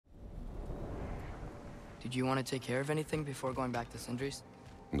Did you want to take care of anything before going back to Sindri's?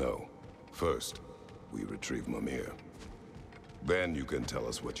 No. First, we retrieve Mimir. Then you can tell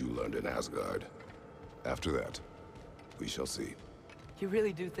us what you learned in Asgard. After that, we shall see. You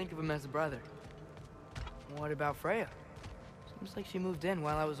really do think of him as a brother. What about Freya? Seems like she moved in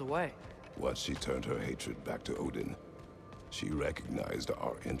while I was away. Once she turned her hatred back to Odin, she recognized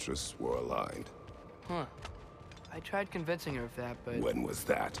our interests were aligned. Huh. I tried convincing her of that, but... When was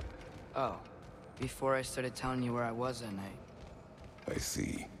that? Oh. Before I started telling you where I was that night. I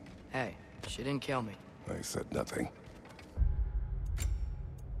see. Hey, she didn't kill me. I said nothing.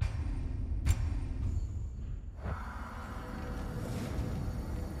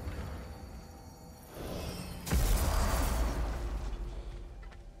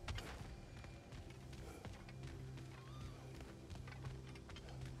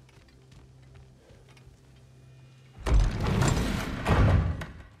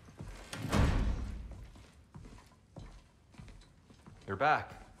 You're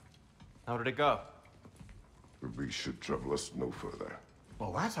back. How did it go? The beast should trouble us no further.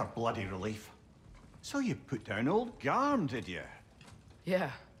 Well, that's a bloody relief. So you put down old Garm, did you?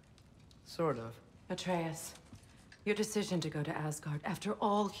 Yeah. Sort of. Atreus, your decision to go to Asgard after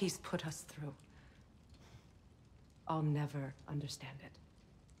all he's put us through. I'll never understand it.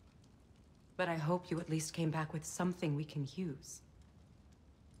 But I hope you at least came back with something we can use.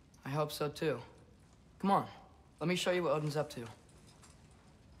 I hope so too. Come on. Let me show you what Odin's up to.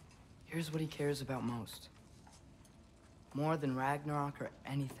 Here's what he cares about most. More than Ragnarok or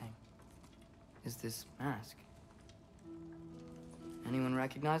anything. Is this mask. Anyone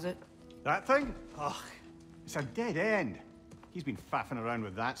recognize it? That thing? Ugh, it's a dead end. He's been faffing around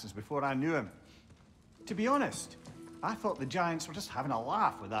with that since before I knew him. To be honest, I thought the giants were just having a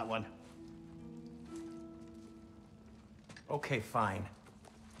laugh with that one. Okay, fine.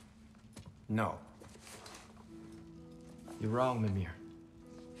 No. You're wrong, Mimir.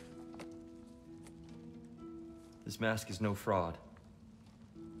 This mask is no fraud.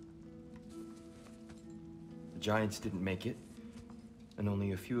 The giants didn't make it, and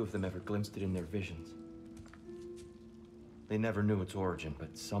only a few of them ever glimpsed it in their visions. They never knew its origin,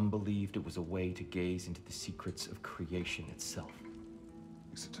 but some believed it was a way to gaze into the secrets of creation itself.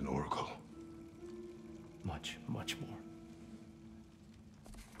 Is it an oracle? Much, much more.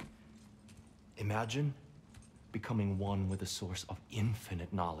 Imagine becoming one with a source of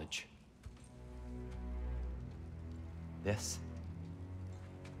infinite knowledge. This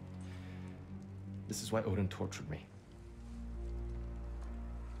is why Odin tortured me.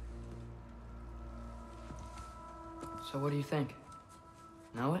 So what do you think?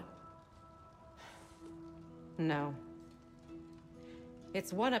 Know it? No.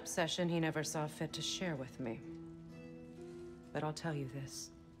 It's one obsession he never saw fit to share with me. But I'll tell you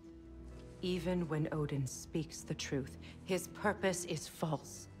this. Even when Odin speaks the truth, his purpose is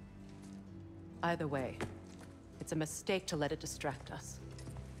false. Either way, it's a mistake to let it distract us.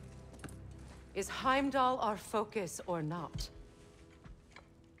 Is Heimdall our focus or not?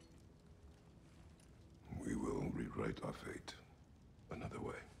 We will rewrite our fate another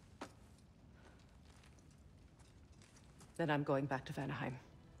way. Then I'm going back to Vanaheim.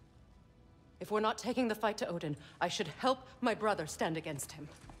 If we're not taking the fight to Odin, I should help my brother stand against him.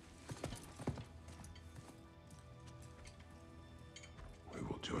 We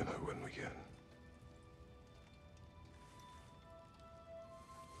will join her when we can.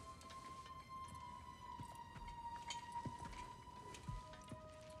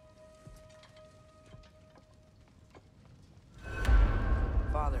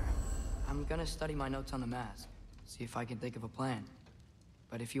 Father, I'm gonna study my notes on the mask. See if I can think of a plan.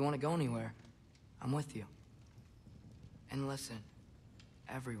 But if you want to go anywhere, I'm with you. And listen,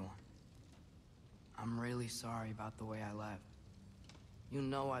 everyone. I'm really sorry about the way I left. You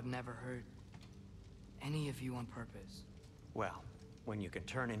know I've never hurt any of you on purpose. Well, when you can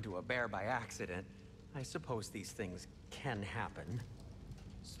turn into a bear by accident, I suppose these things can happen.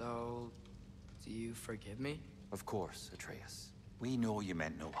 So, do you forgive me? Of course, Atreus. We know you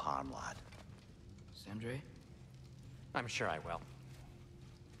meant no harm, lad. Sindri? I'm sure I will.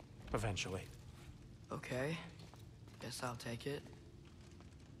 Eventually. Okay. Guess I'll take it.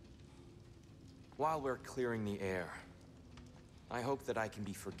 While we're clearing the air, I hope that I can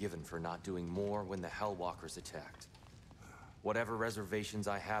be forgiven for not doing more when the Hellwalkers attacked. Whatever reservations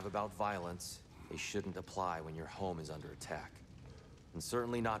I have about violence, they shouldn't apply when your home is under attack. And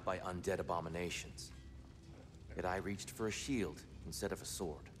certainly not by undead abominations. Yet I reached for a shield instead of a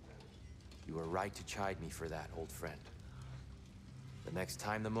sword. You were right to chide me for that, old friend. The next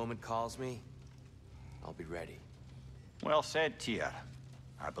time the moment calls me, I'll be ready. Well said, Tyr.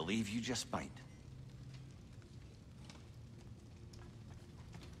 I believe you just might.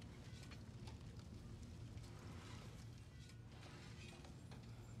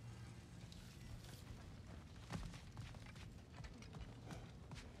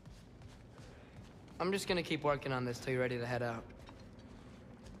 I'm just gonna keep working on this till you're ready to head out.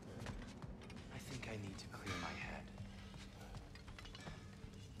 I think I need to clear my head.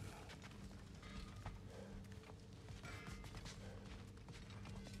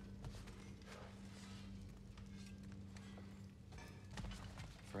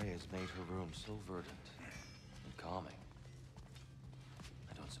 Freya's made her room so verdant and calming.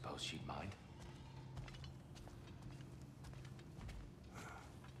 I don't suppose she'd mind.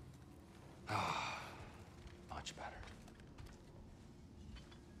 Ah, much better.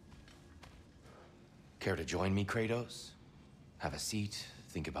 Care to join me, Kratos? Have a seat,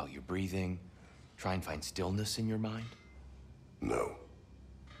 think about your breathing, try and find stillness in your mind? No.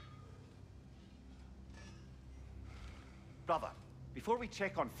 Brother, before we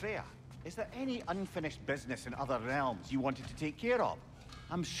check on Freya, is there any unfinished business in other realms you wanted to take care of?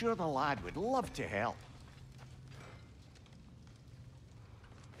 I'm sure the lad would love to help.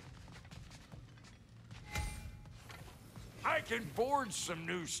 I can forge some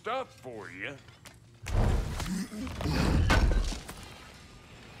new stuff for you.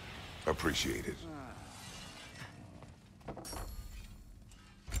 Appreciate it.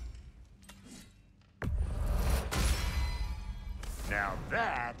 Now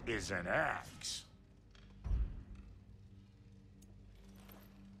that is an axe.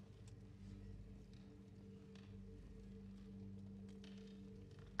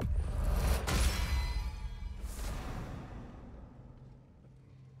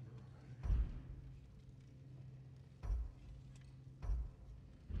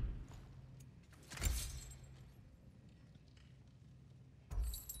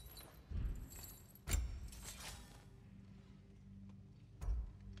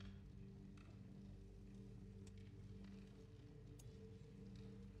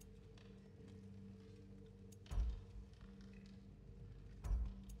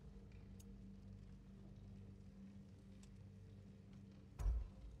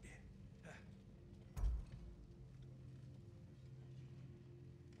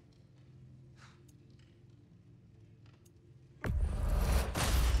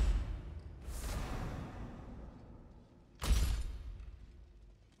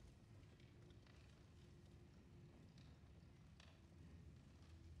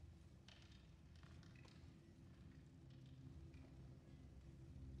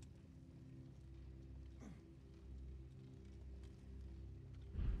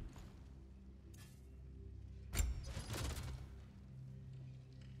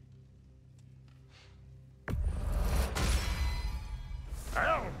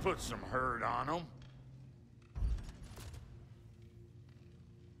 That'll put some hurt on them.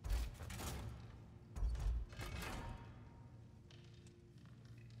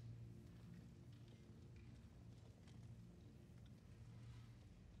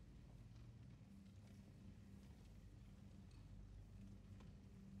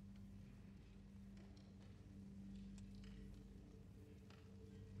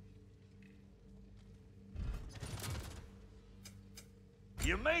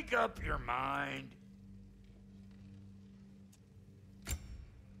 You make up your mind.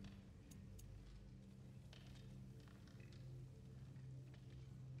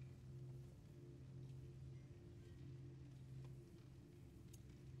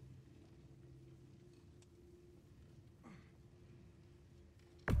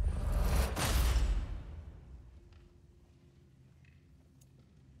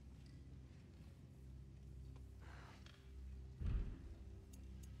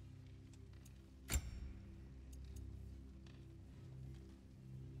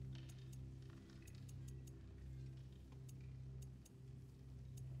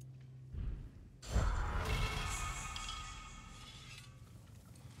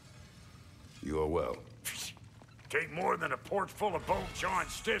 You are well. Take more than a porch full of bone-chawing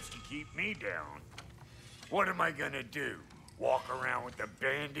stiffs to keep me down. What am I gonna do? Walk around with a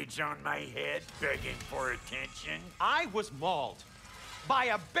bandage on my head, begging for attention? I was mauled by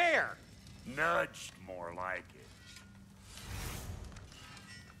a bear! Nudged, more like it.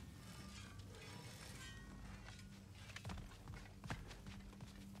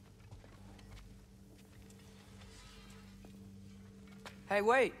 Hey,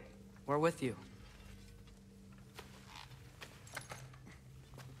 wait! We're with you.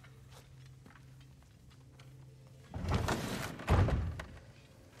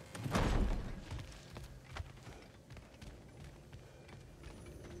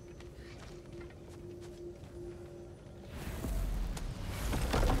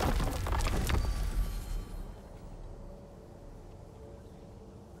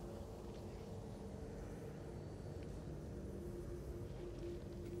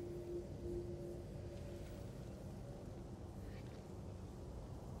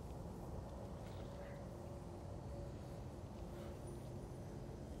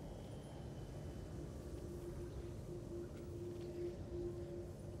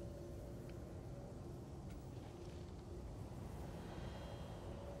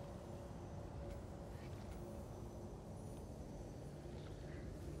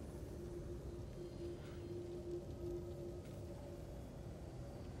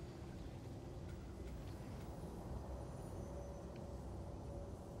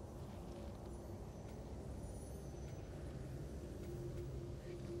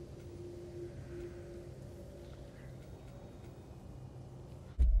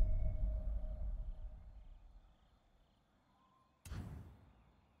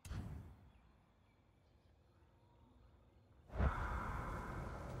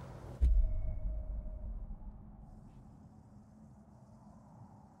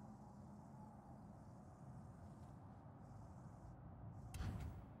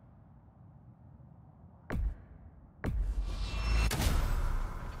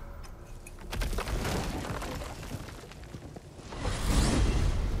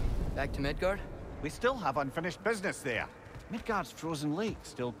 Back to Midgard? We still have unfinished business there. Midgard's frozen lake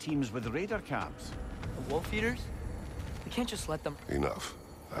still teems with raider camps. The wolf eaters? We can't just let them... Enough.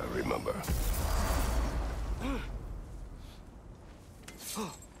 I remember.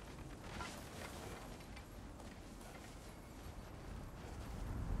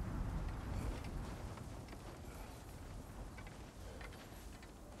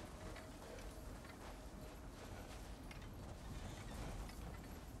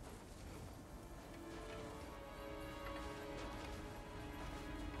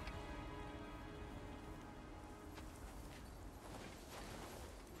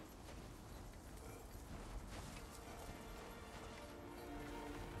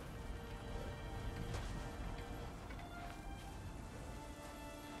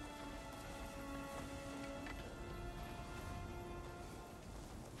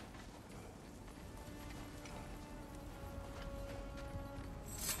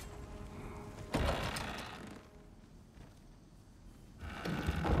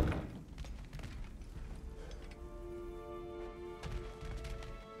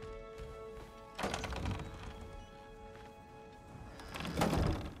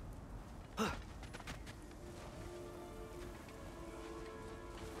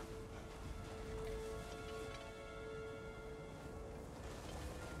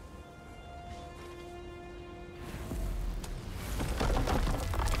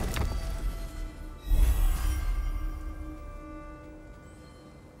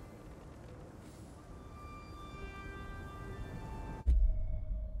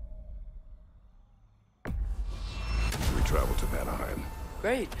 Travel to Vanaheim.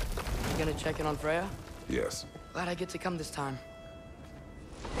 Great. You gonna check in on Freya? Yes. Glad I get to come this time.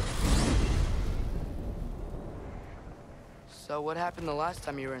 So what happened the last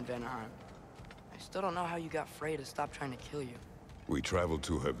time you were in Vanaheim? I still don't know how you got Freya to stop trying to kill you. We traveled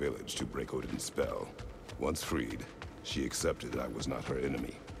to her village to break Odin's spell. Once freed, she accepted that I was not her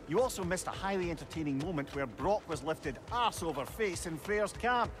enemy. You also missed a highly entertaining moment where Brock was lifted arse over face in Freyr's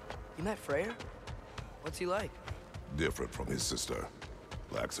camp. You met Freyr? What's he like? Different from his sister.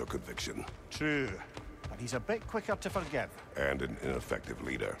 Lacks her conviction. True. But he's a bit quicker to forgive. And an ineffective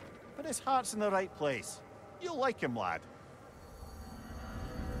leader. But his heart's in the right place. You'll like him, lad.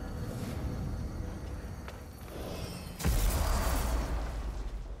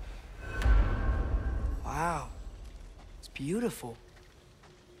 Wow. It's beautiful.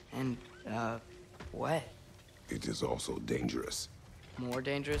 And, wet. It is also dangerous. More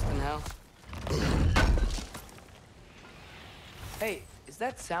dangerous than hell? Hey, is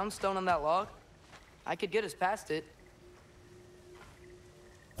that soundstone on that log? I could get us past it.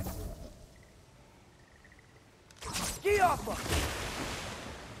 Ski off!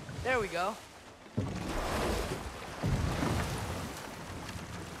 There we go.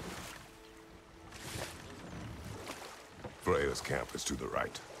 Freya's camp is to the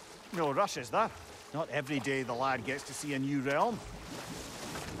right. No rush, is there? Not every day the lad gets to see a new realm.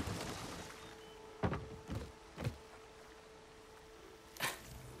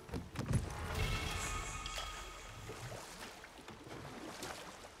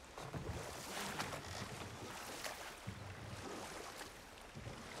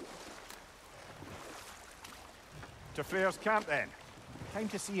 To Freyr's camp, then. Time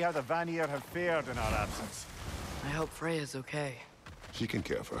to see how the Vanir have fared in our absence. I hope Freya's okay. She can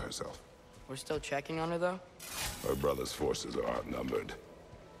care for herself. We're still checking on her, though? Her brother's forces are outnumbered,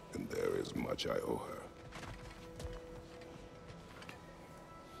 and there is much I owe her.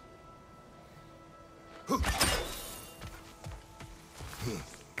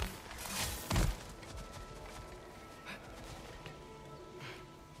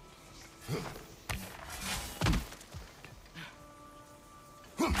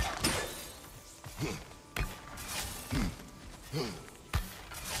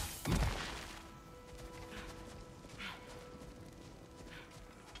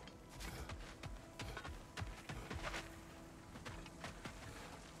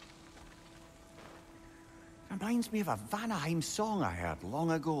 Reminds me of a Vanaheim song I heard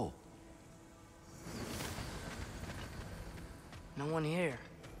long ago. No one here.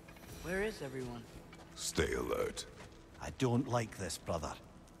 Where is everyone? Stay alert. I don't like this, brother.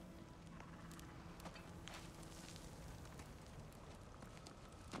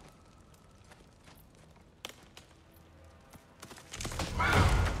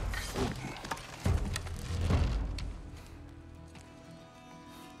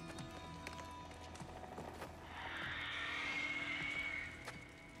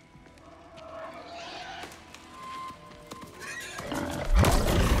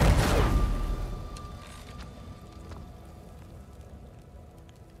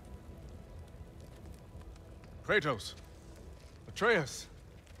 Kratos. Atreus.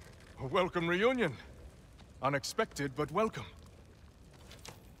 A welcome reunion. Unexpected, but welcome.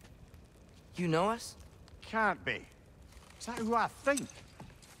 You know us? Can't be. Is that who I think?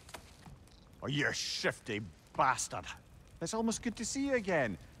 Oh, you shifty bastard. It's almost good to see you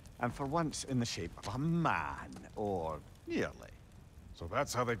again. And for once in the shape of a man, or nearly. So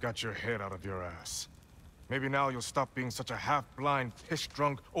that's how they got your head out of your ass. Maybe now you'll stop being such a half-blind,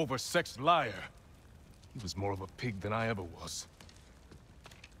 piss-drunk, oversexed liar. He was more of a pig than I ever was.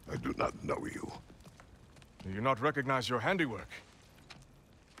 I do not know you. Do you not recognize your handiwork?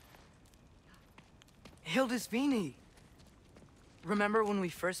 Hildisvini! Remember when we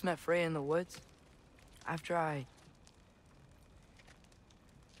first met Freya in the woods? After I...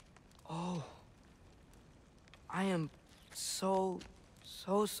 Oh. I am so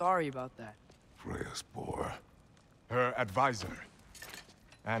sorry about that. Freya's boar. Her advisor.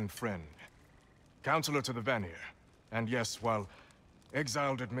 And friend. Counselor to the Vanir. And yes, while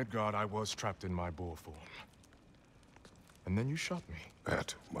exiled at Midgard, I was trapped in my boar form. And then you shot me.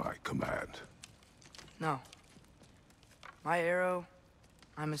 At my command. No. My arrow,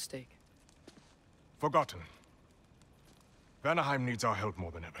 my mistake. Forgotten. Vanaheim needs our help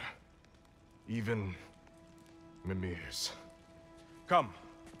more than ever. Even Mimir's. Come.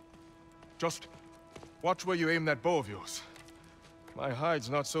 Just watch where you aim that bow of yours. My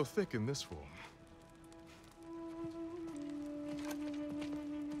hide's not so thick in this form.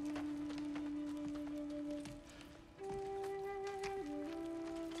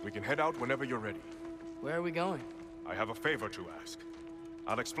 We can head out whenever you're ready. Where are we going? I have a favor to ask.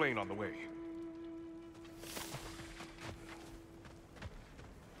 I'll explain on the way.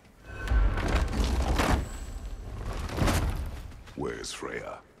 Where's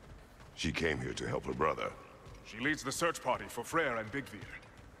Freya? She came here to help her brother. She leads the search party for Freyr and Bigvir.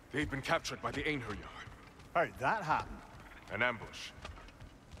 They've been captured by the Einherjar. How'd that happen? An ambush.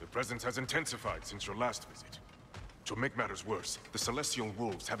 The presence has intensified since your last visit. To make matters worse, the Celestial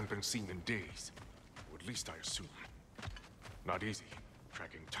Wolves haven't been seen in days. Or at least I assume. Not easy,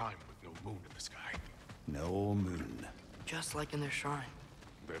 tracking time with no moon in the sky. No moon. Just like in their shrine.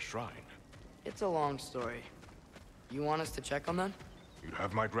 Their shrine? It's a long story. You want us to check on them? You'd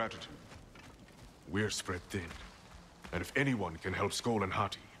have my gratitude. We're spread thin. And if anyone can help Skoll and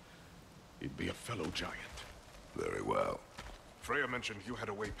Hati, it'd be a fellow giant. Very well. Freya mentioned you had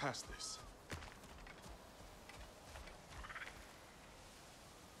a way past this.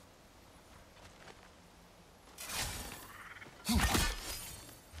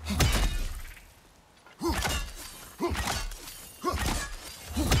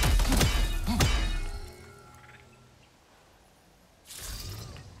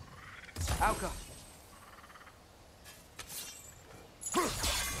 Alka!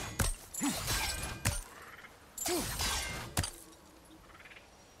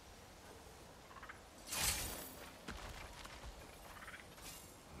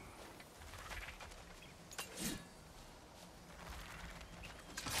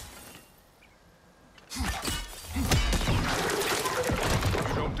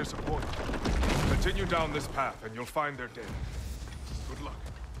 You don't disappoint. Continue down this path and you'll find their dead. Good luck.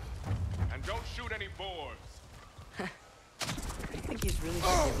 And don't shoot any boars. Do you think he's really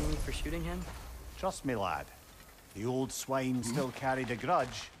forgiving me for shooting him? Trust me, lad. The old swine still carried a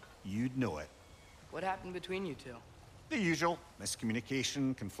grudge. You'd know it. What happened between you two? The usual.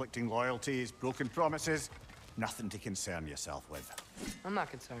 Miscommunication, conflicting loyalties, broken promises. Nothing to concern yourself with. I'm not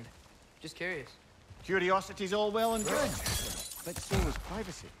concerned. Just curious. Curiosity's all well and good. But so is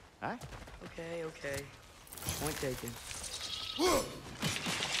privacy, eh? Okay. Point taken.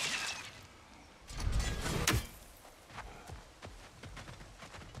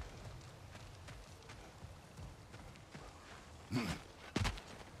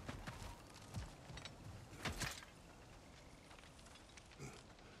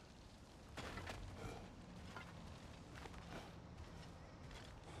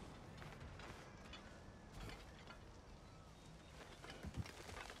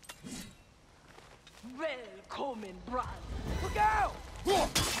 Välkommen, Brand! Look out! Who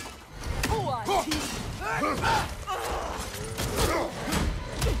are you?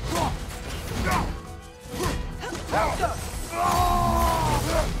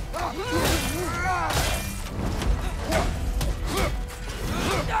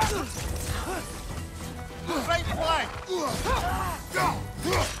 Right flank!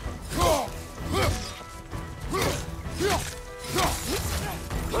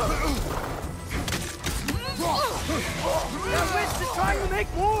 That witch is trying to make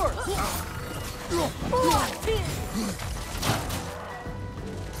war! Locked in!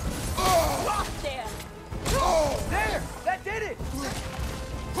 Locked there!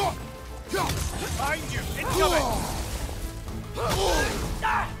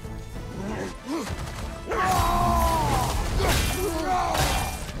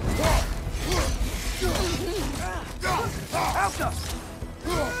 Gotcha!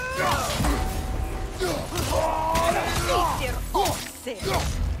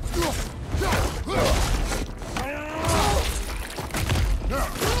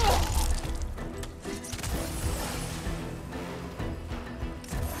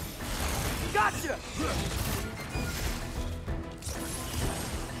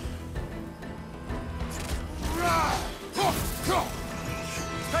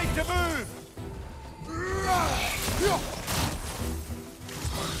 Time to move!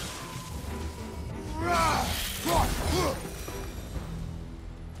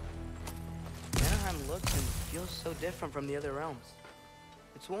 Anaheim looks and feels so different from the other realms.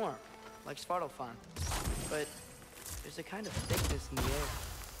 It's warm, like Svartalfheim, but there's a kind of thickness in the air.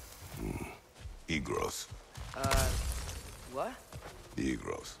 Egros. What?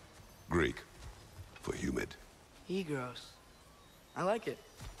 Egros. Greek. For humid. Egros. I like it.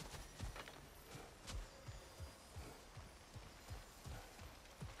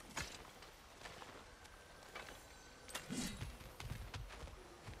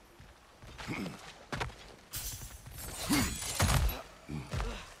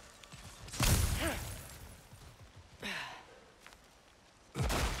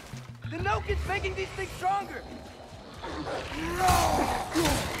 The Nokin's making these things stronger!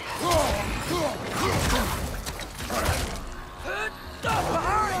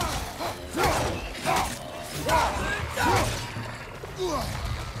 Behind!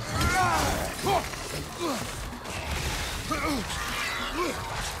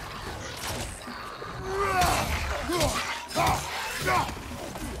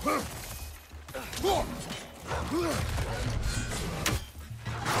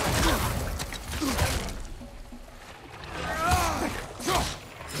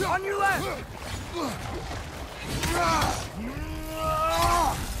 On your left!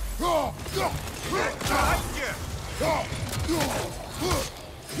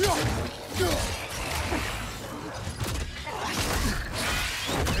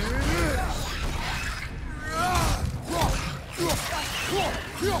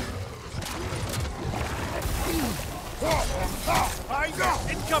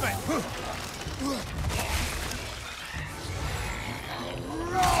 Incoming!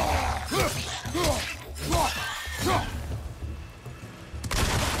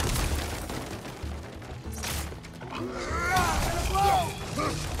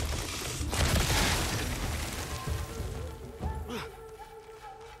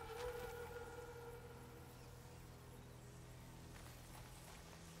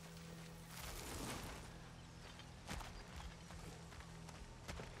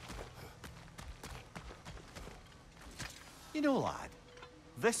 You know, lad,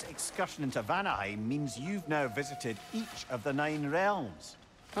 this excursion into Vanaheim means you've now visited each of the 9 realms.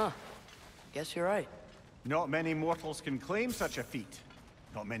 Huh. Guess you're right. Not many mortals can claim such a feat.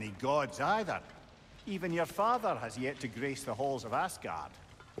 Not many gods either. Even your father has yet to grace the halls of Asgard.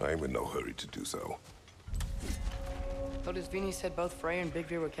 I'm in no hurry to do so. Though Vini said both Frey and Big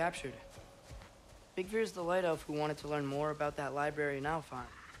Veer were captured. Big Veer's the light elf who wanted to learn more about that library in Alfheim,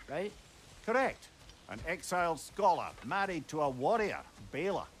 right? Correct. An exiled scholar married to a warrior,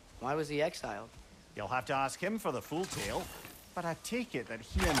 Bela. Why was he exiled? You'll have to ask him for the full tale. But I take it that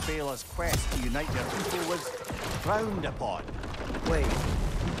he and Bela's quest to unite their people was frowned upon. Wait,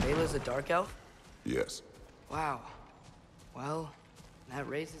 Bela's a dark elf? Yes. Wow. Well, that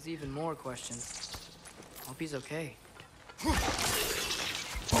raises even more questions. Hope he's okay.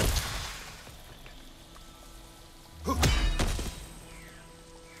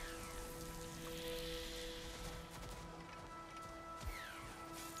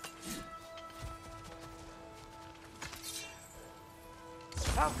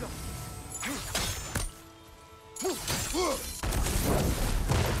 Malcolm!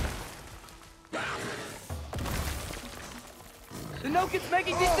 The Nokin's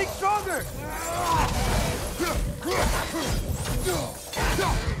making these things stronger!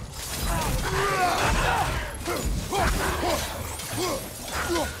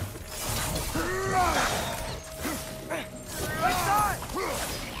 Right side!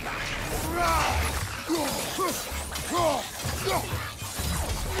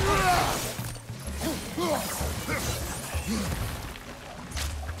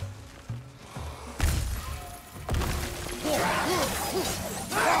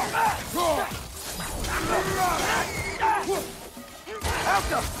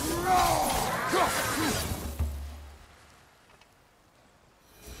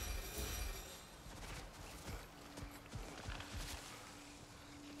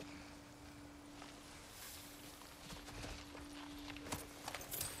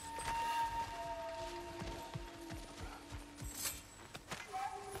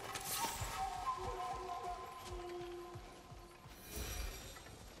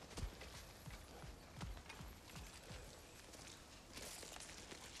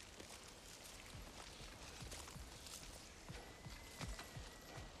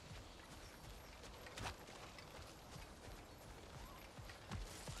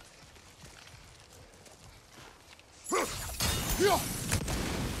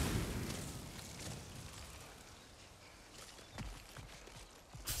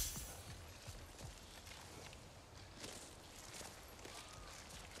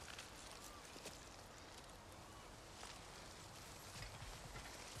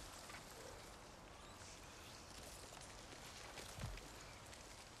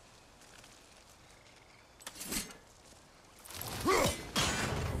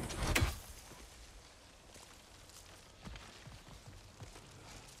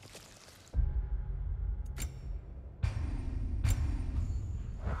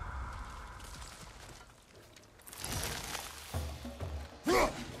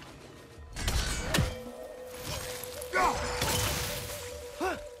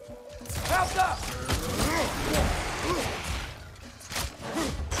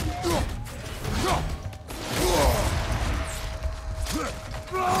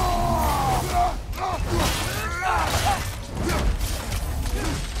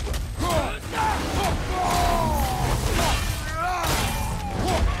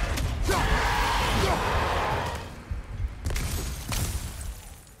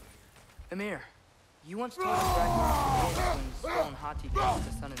 Amir, you once told us Ragnarök began when stolen Hati came to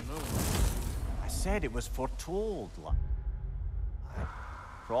the sun and moon. I said it was foretold.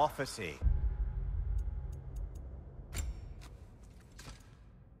 Prophecy.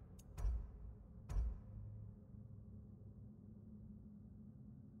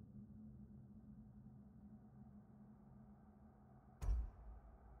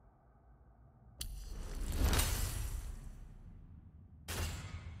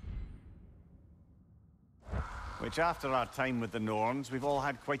 Which, after our time with the Norns, we've all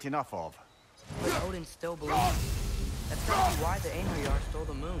had quite enough of. But Odin still believes. That's gotta be why the Einherjar stole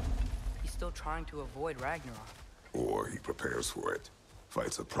the moon. He's still trying to avoid Ragnarok. Or he prepares for it.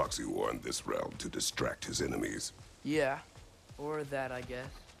 Fights a proxy war in this realm to distract his enemies. Yeah, or that, I guess.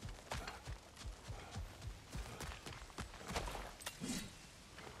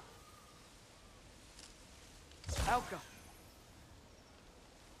 Helka!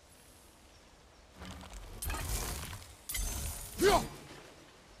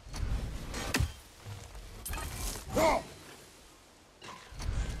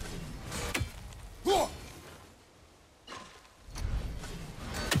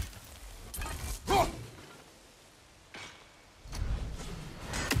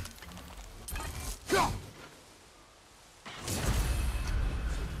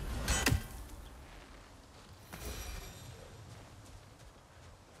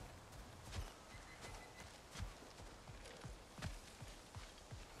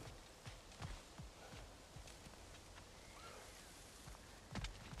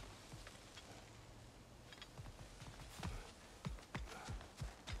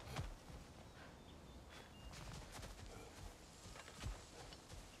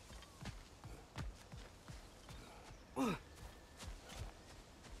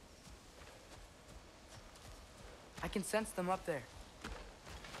 I can sense them up there.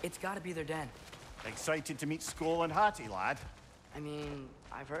 It's gotta be their den. Excited to meet Skoll and Hati, lad? I mean,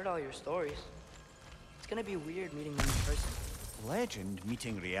 I've heard all your stories. It's gonna be weird meeting them in person. Legend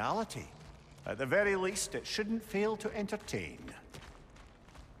meeting reality. At the very least, it shouldn't fail to entertain.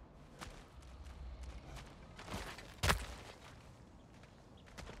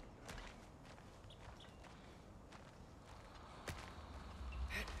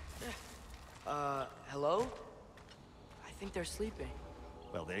 Hello? I think they're sleeping.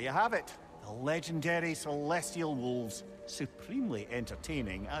 Well, there you have it. The legendary celestial wolves. Supremely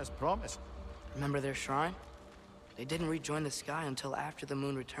entertaining, as promised. Remember their shrine? They didn't rejoin the sky until after the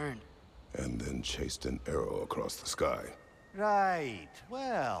moon returned. And then chased an arrow across the sky. Right.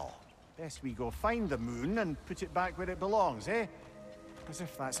 Well, best we go find the moon and put it back where it belongs, eh? As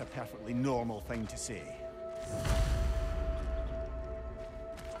if that's a perfectly normal thing to say.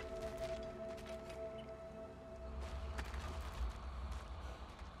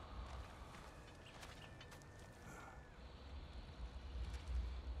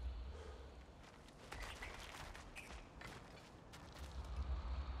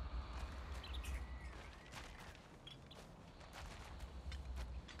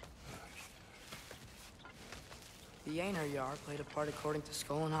 The Einherjar played a part according to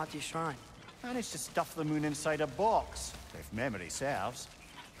Skoll and Hati's shrine. Managed to stuff the moon inside a box, if memory serves.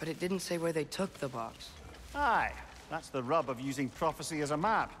 But it didn't say where they took the box. Aye, that's the rub of using prophecy as a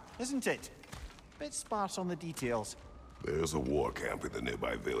map, isn't it? Bit sparse on the details. There's a war camp in the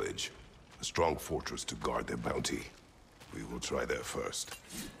nearby village. A strong fortress to guard their bounty. We will try there first.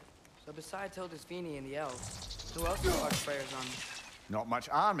 So besides Hildisvini and the elves, who else will start prayers on me? Not much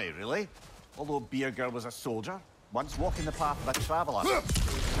army, really. Although Birger was a soldier. once walking the path of a traveler.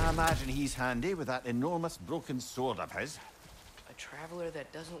 I imagine he's handy with that enormous broken sword of his. A traveler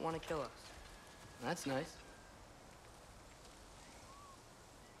that doesn't want to kill us. That's nice.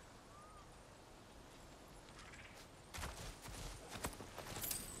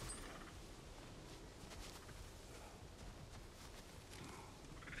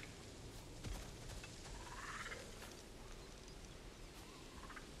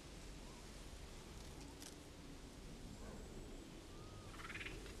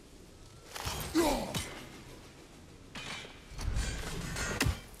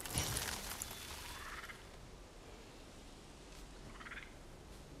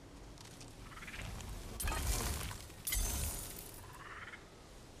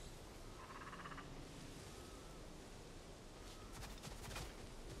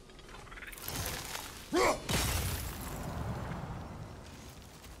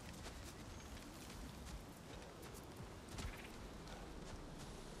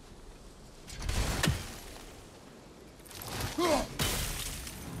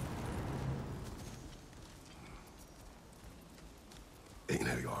 Ain't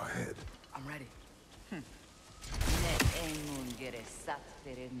it your head? I'm ready.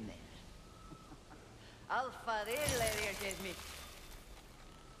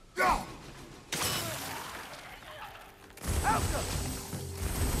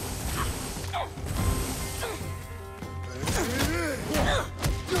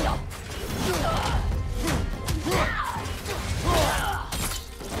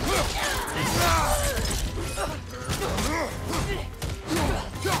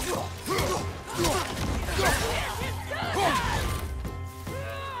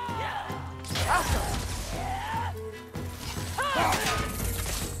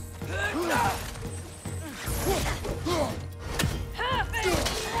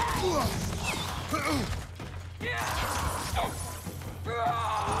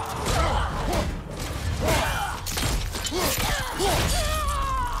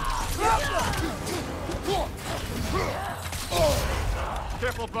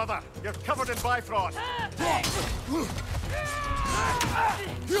 Careful, brother. You're covered in Bifrost.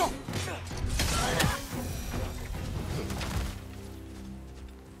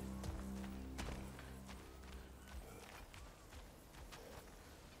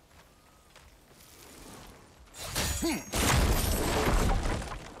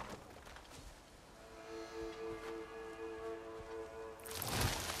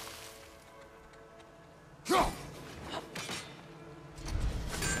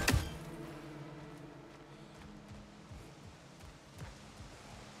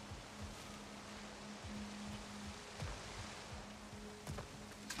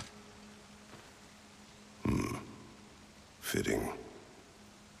 Fitting.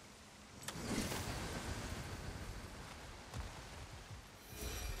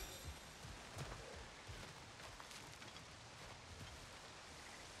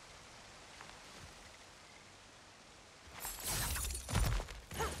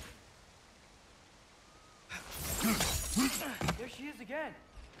 There she is again.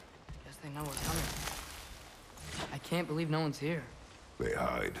 Guess they know we're coming. I can't believe no one's here. They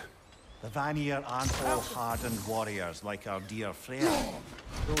hide. The Vanir aren't all hardened warriors like our dear Freya.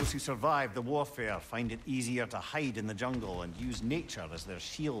 Those who survive the warfare find it easier to hide in the jungle and use nature as their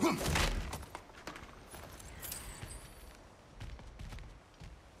shield.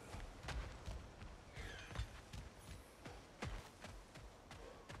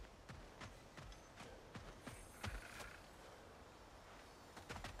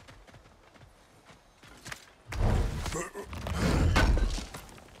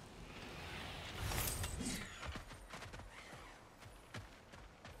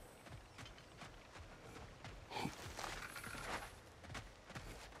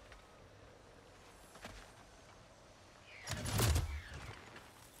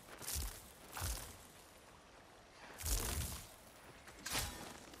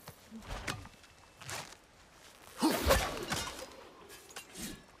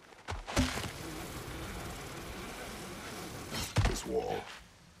 This wall.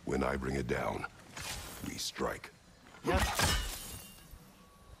 When I bring it down, we strike. Yep.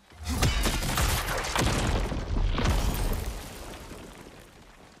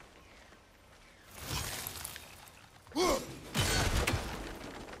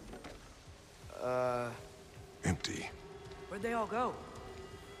 Empty. Where'd they all go?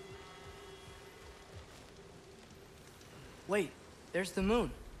 Wait, there's the moon.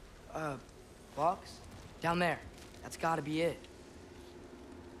 Box? Down there. That's gotta be it.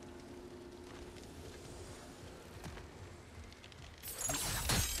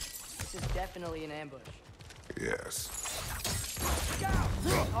 This is definitely an ambush. Yes.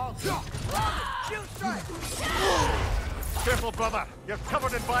 Shoot strike! Careful, brother. You're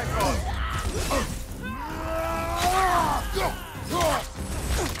covered in bifrost.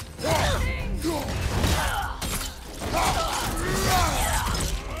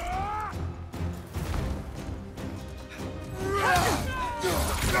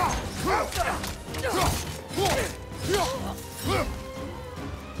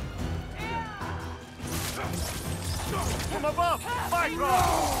 From above!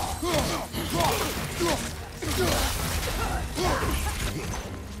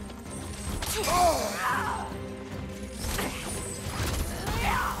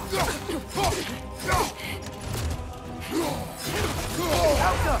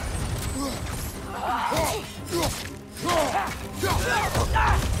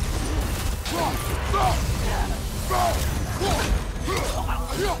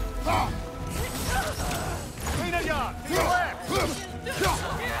 Clean yard!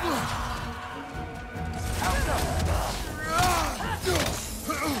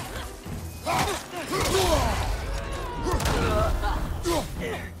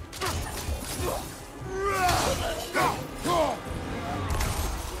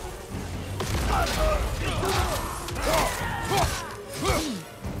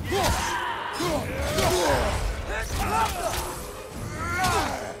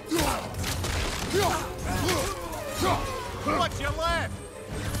 To your left! Watch your left!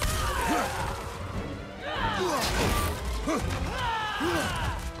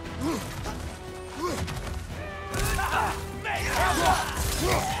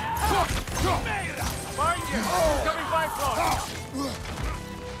 Find you! Coming by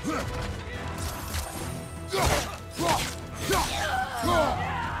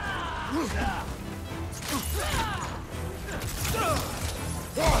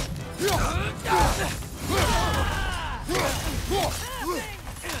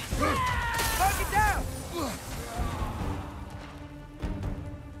Knock it down!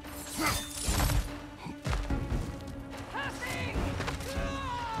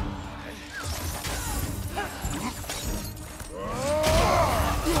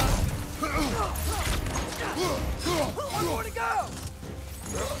 One more to go!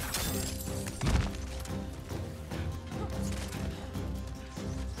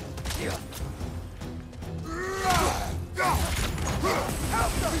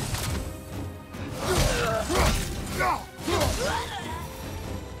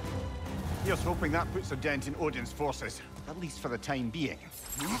 Here's hoping that puts a dent in Odin's forces, at least for the time being.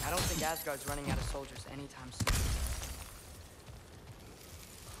 I don't think Asgard's running out of soldiers anytime soon.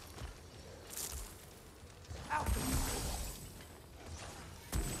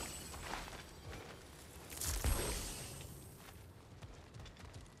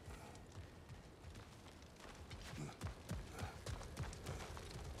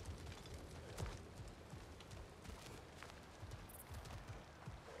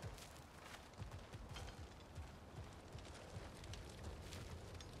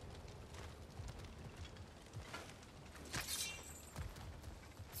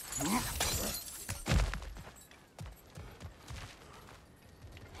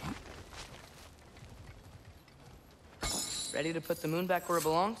 Ready to put the moon back where it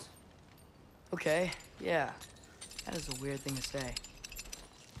belongs? Okay, yeah. That is a weird thing to say.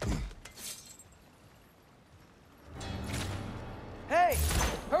 Hey!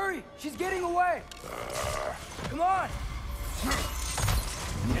 Hurry! She's getting away! Come on!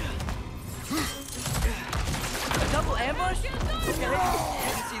 A double ambush? Okay,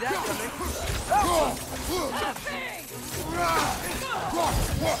 didn't see that coming.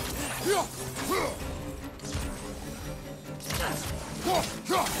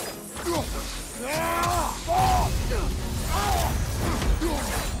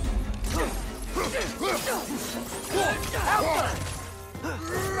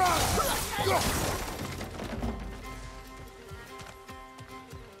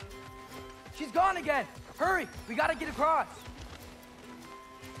 She's gone again! Hurry! We gotta get across!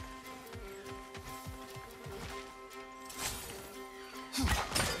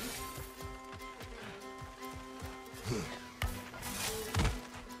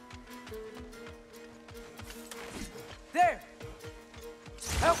 There!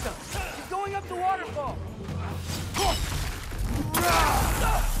 Help them! She's going up the waterfall!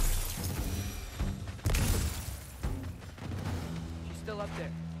 She's still up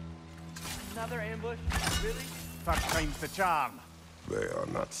there. Another ambush? Really? First time's the charm. They are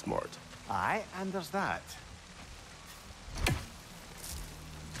not smart. Aye, and there's that.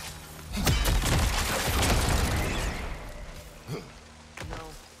 You know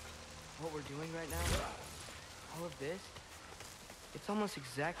what we're doing right now? All of this? It's almost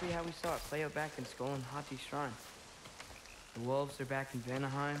exactly how we saw it play out back in Skull and Hati's shrine. The wolves are back in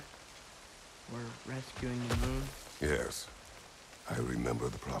Vanaheim. We're rescuing the moon. Yes. I remember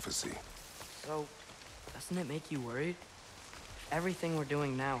the prophecy. So, doesn't it make you worried? Everything we're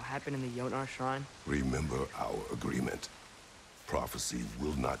doing now happened in the Jotnar shrine. Remember our agreement. Prophecy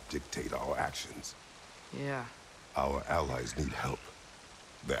will not dictate our actions. Yeah. Our allies need help.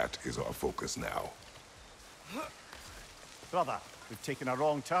 That is our focus now. Brother, we've taken a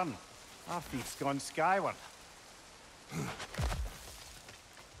wrong turn. Our thief's gone skyward.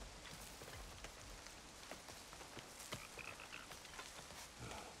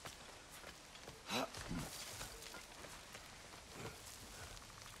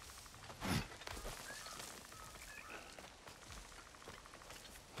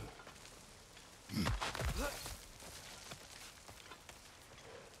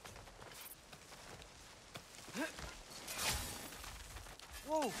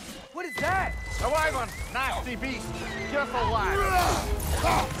 Whoa, what is that? A wyvern! Nasty beast! Careful, lad!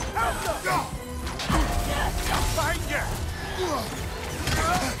 Behind you!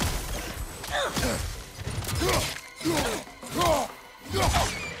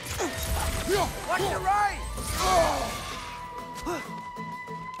 Watch your right!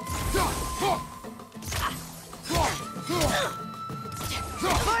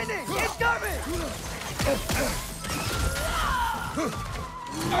 Lightning! Incoming!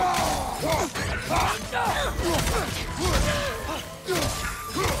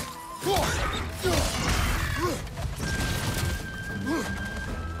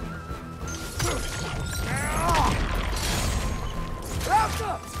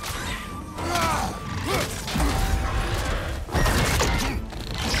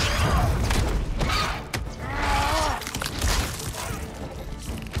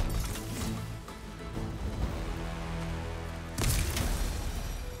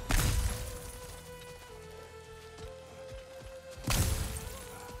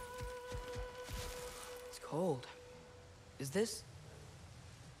 Cold. Is this?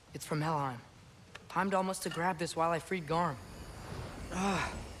 It's from Helheim. Timed almost to grab this while I freed Garm. I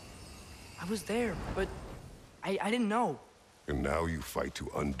was there, but I didn't know. And now you fight to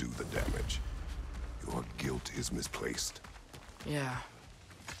undo the damage. Your guilt is misplaced. Yeah.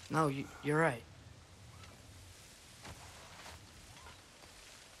 No, you're right.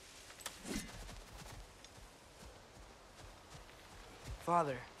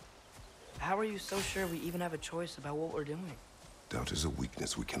 Father, how are you so sure we even have a choice about what we're doing? Doubt is a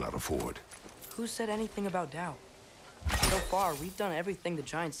weakness we cannot afford. Who said anything about doubt? So far, we've done everything the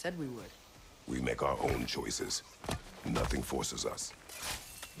Giants said we would. We make our own choices. Nothing forces us.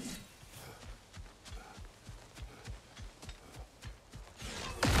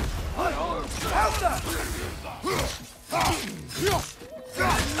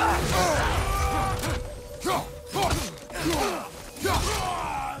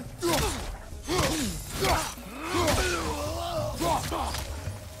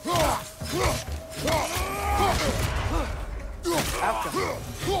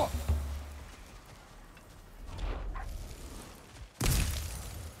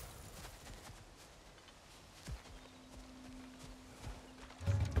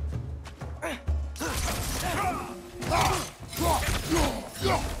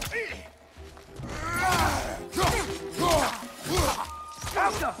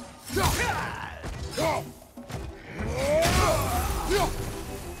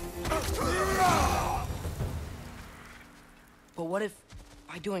 But what if,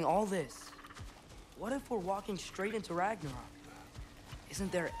 by doing all this, what if we're walking straight into Ragnarok?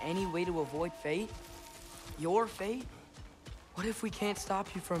 Isn't there any way to avoid fate? Your fate? What if we can't stop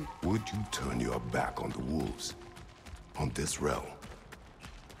you from... Would you turn your back on the wolves? On this realm?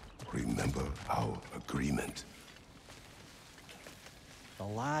 Remember our agreement. The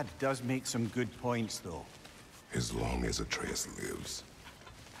lad does make some good points, though. As long as Atreus lives,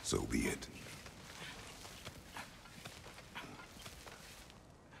 so be it.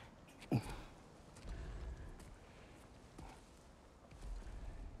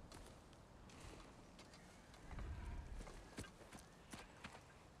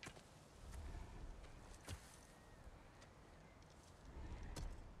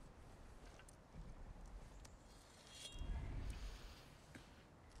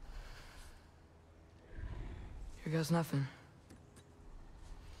 Here goes nothing.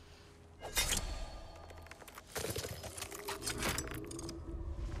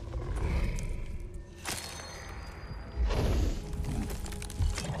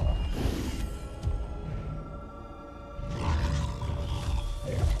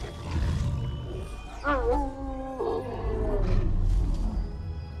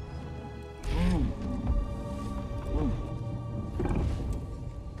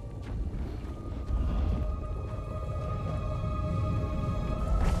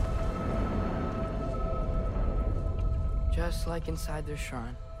 Just like inside their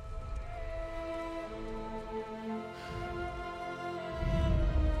shrine.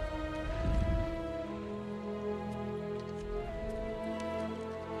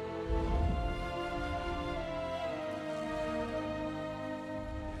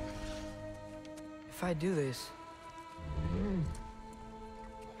 If I do this...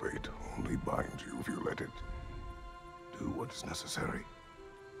 Fate only binds you if you let it. Do what is necessary.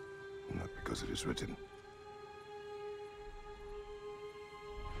 Not because it is written.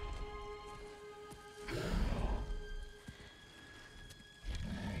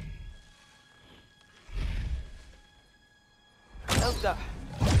 Elsa!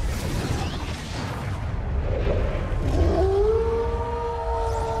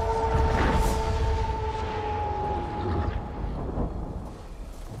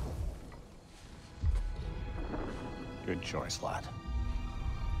 Good choice, lad.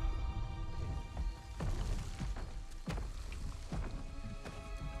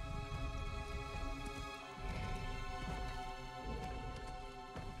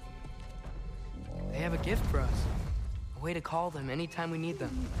 They have a gift for us. A way to call them anytime we need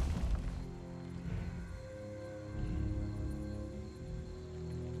them.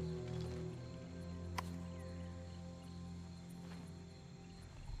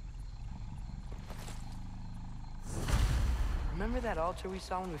 Remember that altar we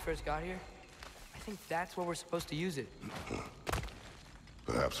saw when we first got here? I think that's where we're supposed to use it.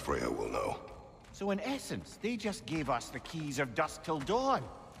 Perhaps Freya will know. So in essence, they just gave us the keys of dusk till dawn.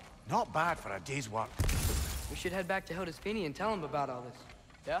 Not bad for a day's work. We should head back to Hildesfini and tell him about all this.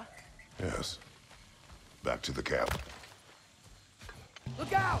 Yeah? Yes. Back to the camp.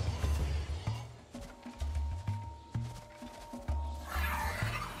 Look out!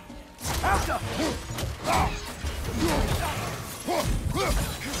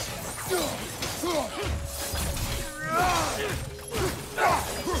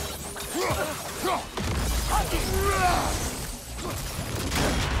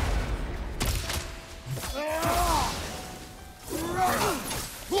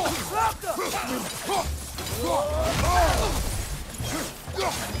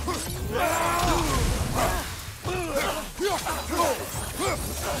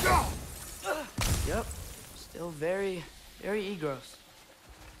 Yep. Still very gross.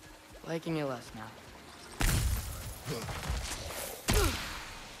 Liking it less now.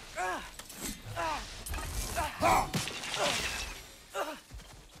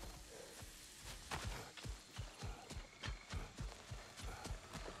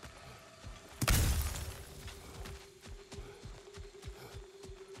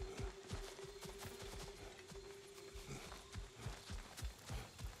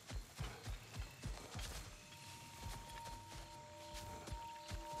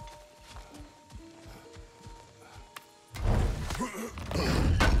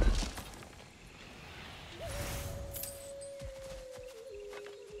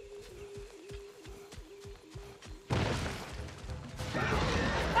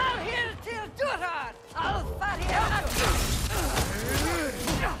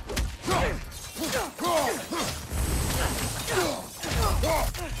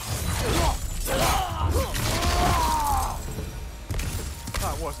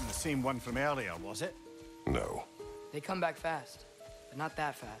 That wasn't the same one from earlier, was it? No. They come back fast, but not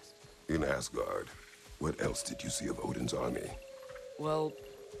that fast. In Asgard, what else did you see of Odin's army? Well,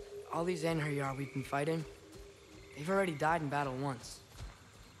 all these Einherjar we've been fighting, they've already died in battle once.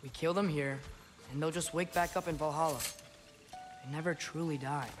 We kill them here, and they'll just wake back up in Valhalla. They never truly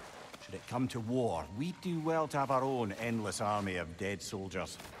die. Should it come to war, we'd do well to have our own endless army of dead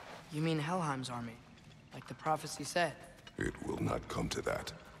soldiers. You mean Helheim's army, like the prophecy said? It will not come to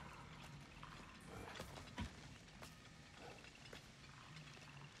that.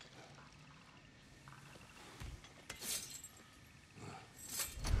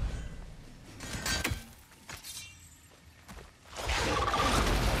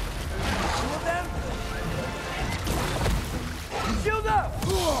 Shield up!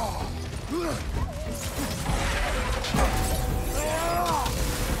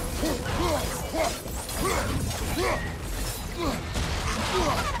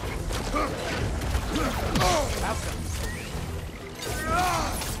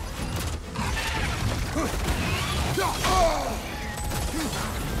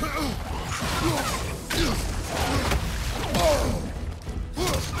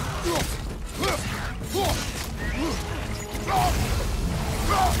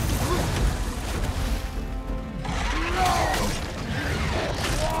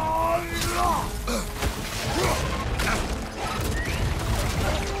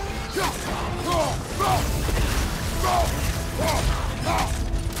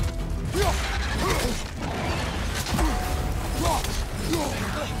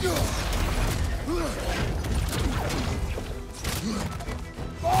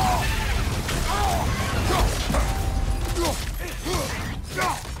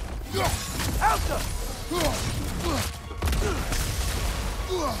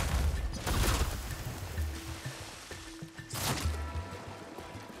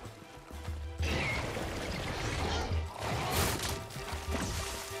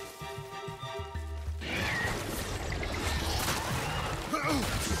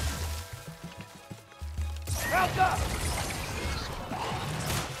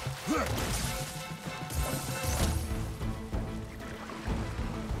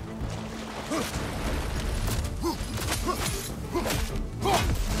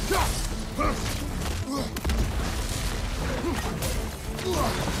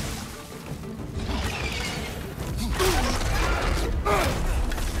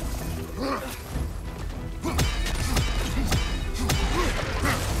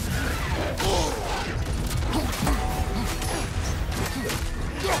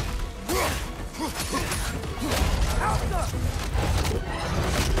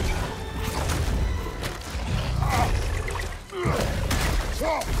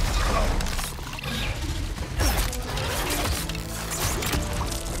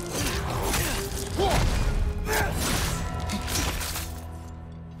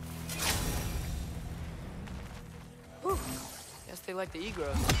 Guess they like the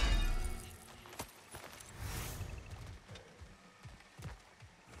egros.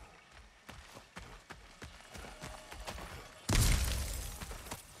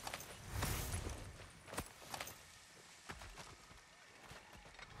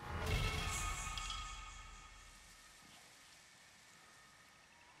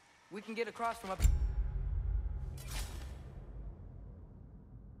 We can get across from up...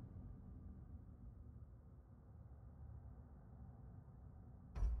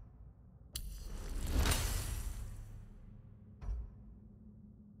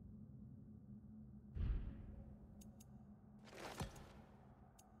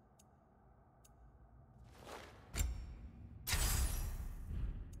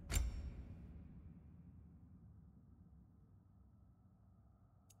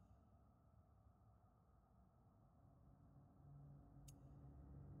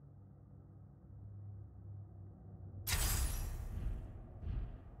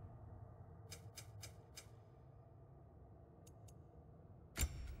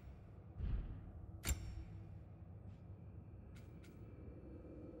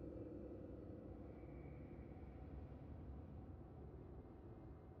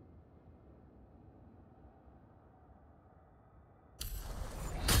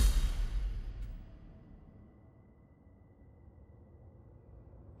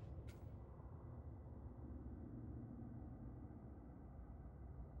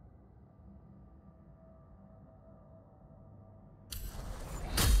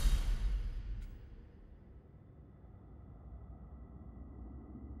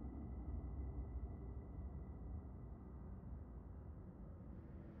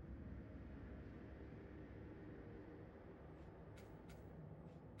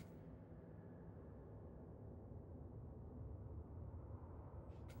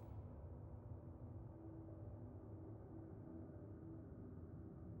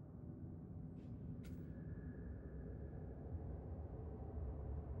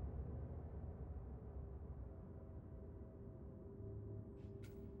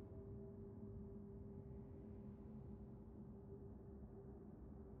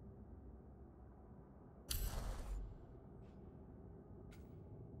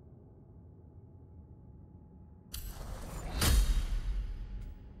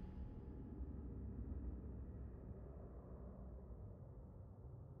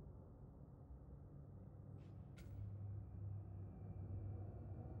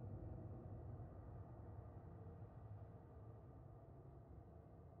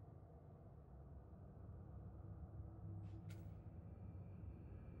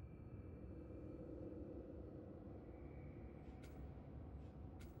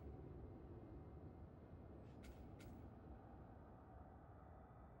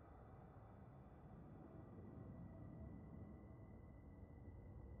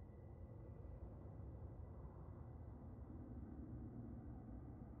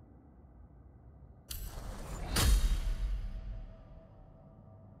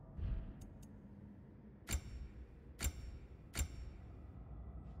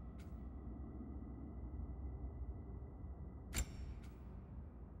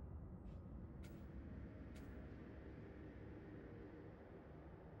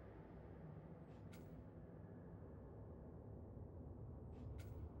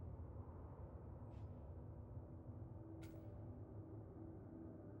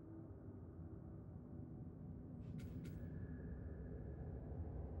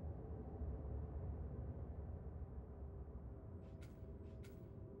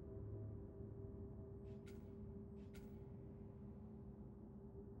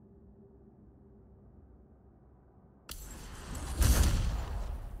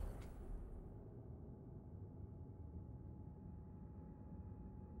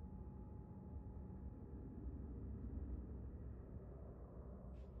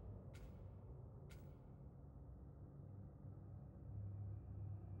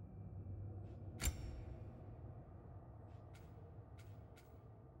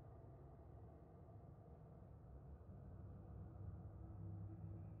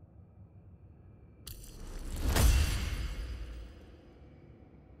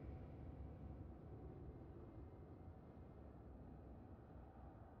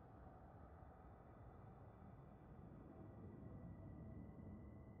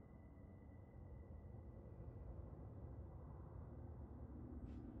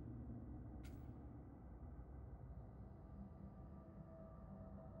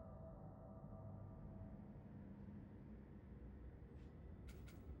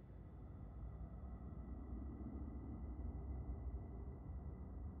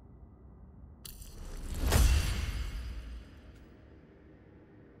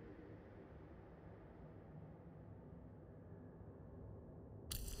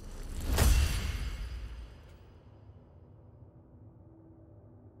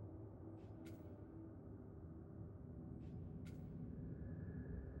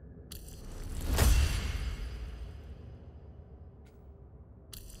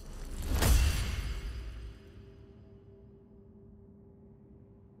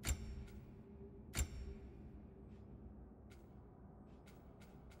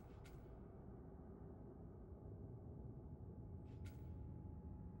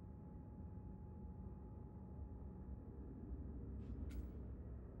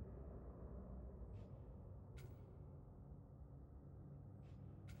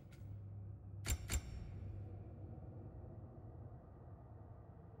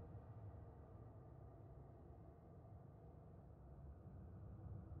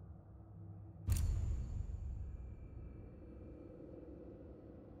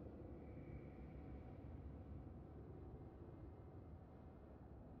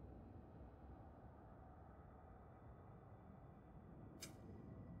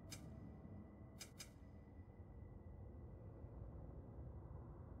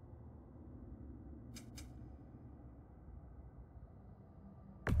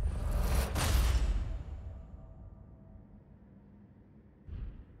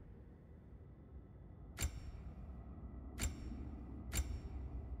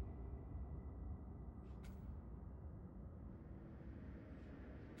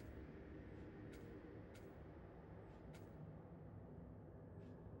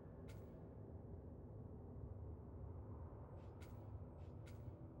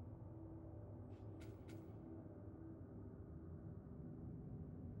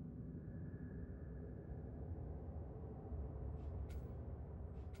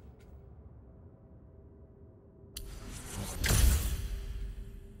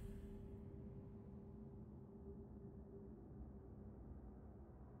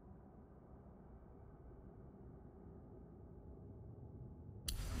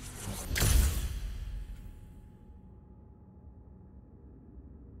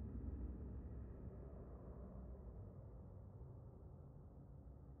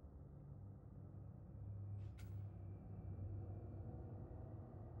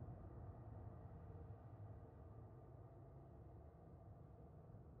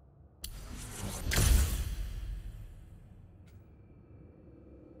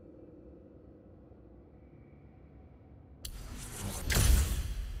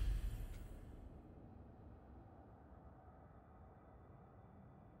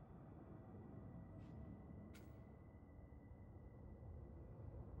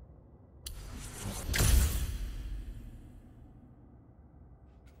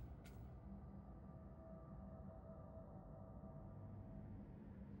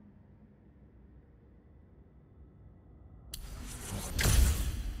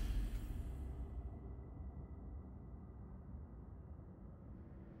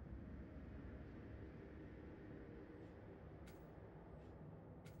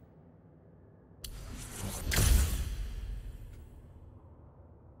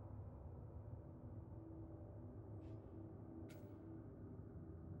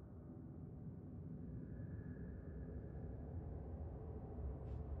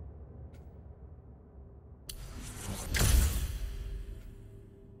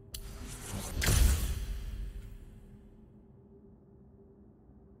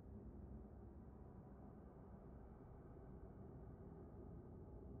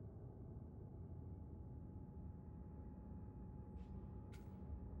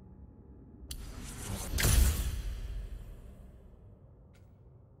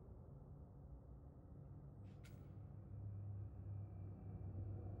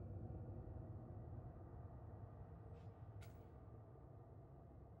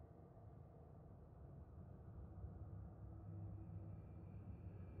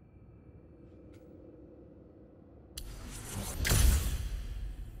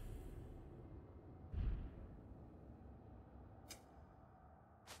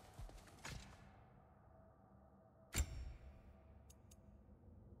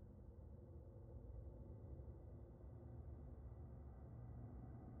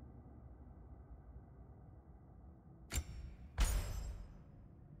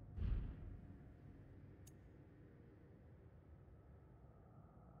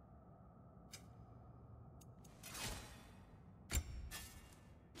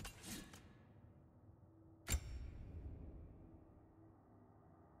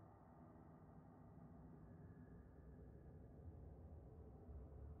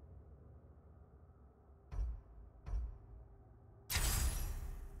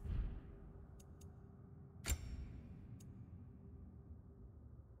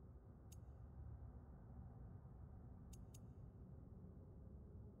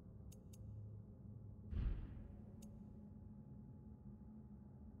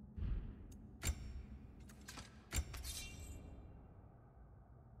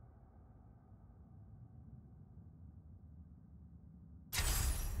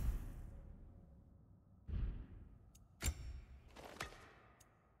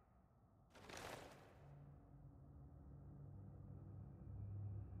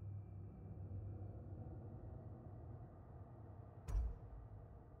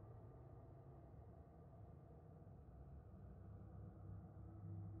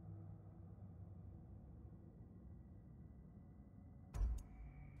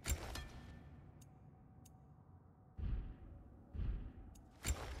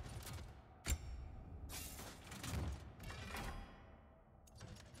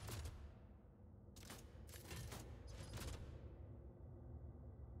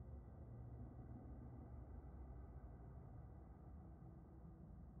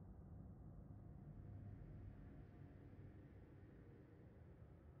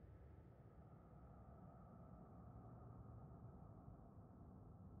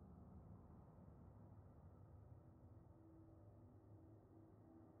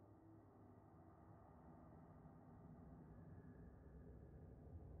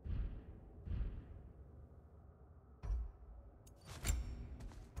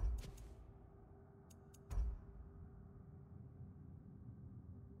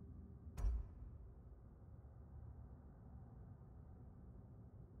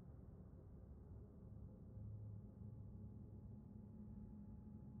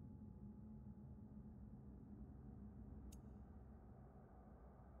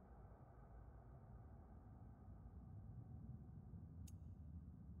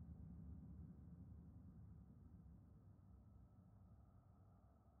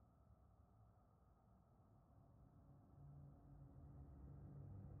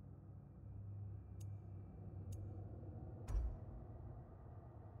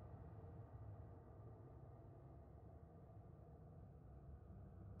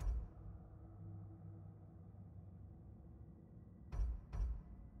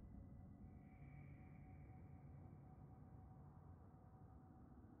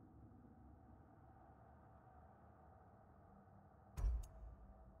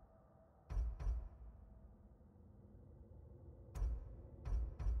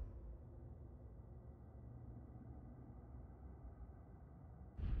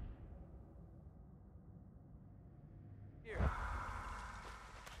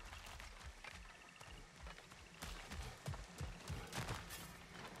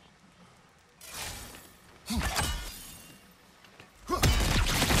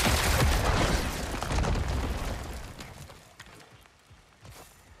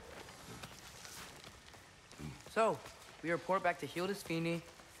 So, we report back to Hildisvini,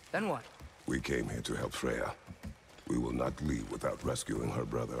 then what? We came here to help Freya. We will not leave without rescuing her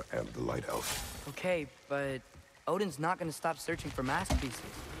brother and the lighthouse. Okay, but Odin's not gonna stop searching for masterpieces.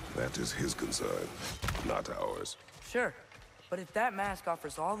 That is his concern, not ours. Sure, but if that mask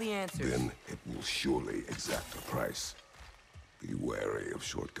offers all the answers... Then it will surely exact a price. Be wary of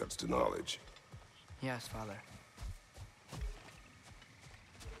shortcuts to knowledge. Yes, Father.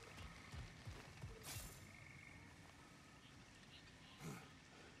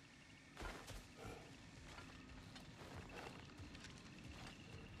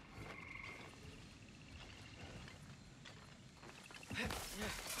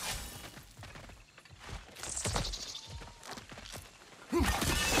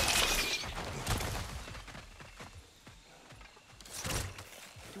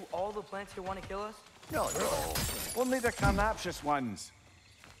 Do all the plants here want to kill us? No, no. Only the carnivorous ones.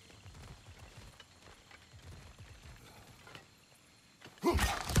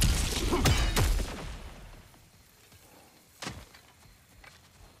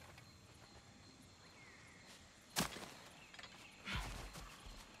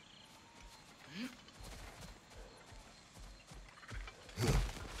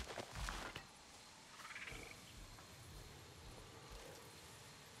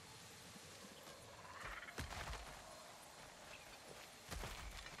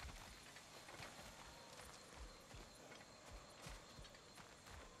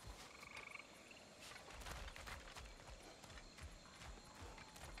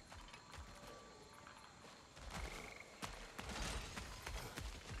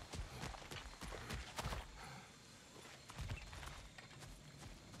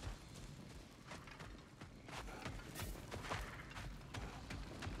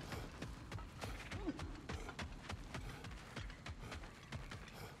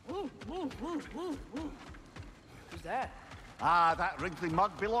 Who's that? Ah, that wrinkly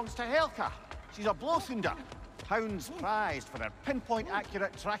mug belongs to Helka. She's a blowthunder. Hounds prized for their pinpoint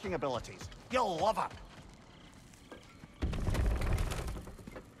accurate tracking abilities. You'll love her.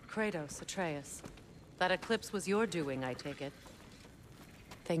 Kratos, Atreus. That eclipse was your doing, I take it.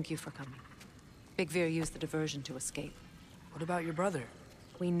 Thank you for coming. Big Veer used the diversion to escape. What about your brother?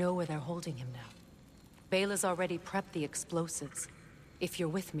 We know where they're holding him now. Bela's already prepped the explosives. If you're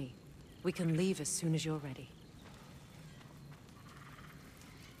with me, we can leave as soon as you're ready.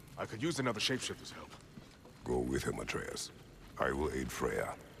 I could use another shapeshifter's help. Go with him, Atreus. I will aid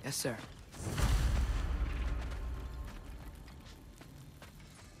Freya. Yes, sir.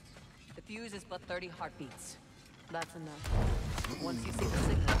 The fuse is but 30 heartbeats. That's enough. Once you see the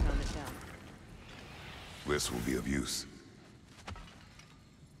signal, count it down. This will be of use.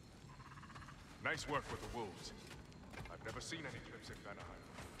 Nice work with the wolves. I've never seen any clips in Vanaheim.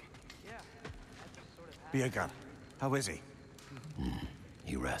 Yeah, I just sort of had... Björn, how is he?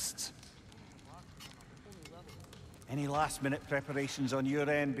 He rests. Any last-minute preparations on your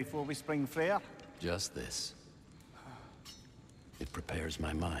end before we spring Freya? Just this. It prepares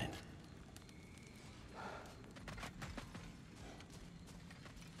my mind.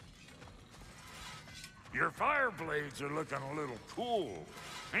 Your fire blades are looking a little cool.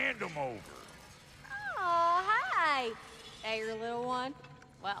 Hand them over. Oh, hi. Hey, your little one.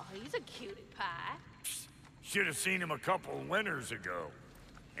 Well, he's a cutie pie. Should have seen him a couple winters ago.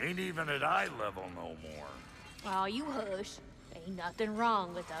 Ain't even at eye level no more. Oh, you hush. Ain't nothing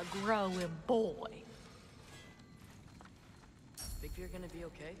wrong with a growing boy. Big Veer gonna be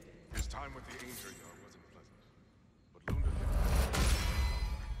okay? His time with the Angel Yard wasn't pleasant. But Lunda did.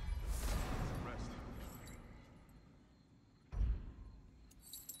 Rest.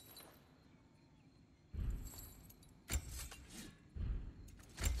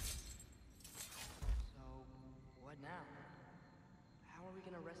 So, what now? How are we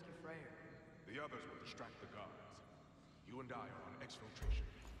gonna rescue Freyr? The others will distract the guards. You and I are on exfiltration.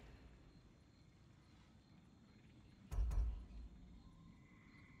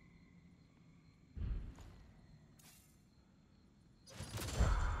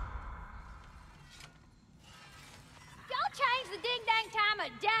 Y'all change the ding-dang time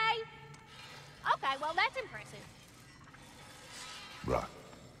of day? Okay, well, that's impressive. Brock,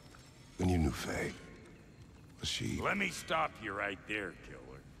 when you knew Faye, was she... Let me stop you right there, killer.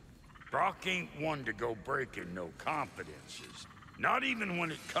 Brock ain't one to go breaking no confidences. Not even when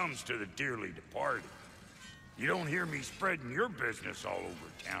it comes to the dearly departed. You don't hear me spreading your business all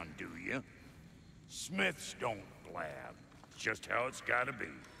over town, do you? Smiths don't blab. It's just how it's gotta be.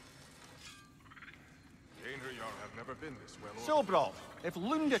 Danger Yard have never been this well So, Brock, if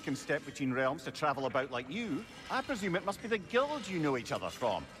Lunda can step between realms to travel about like you, I presume it must be the guild you know each other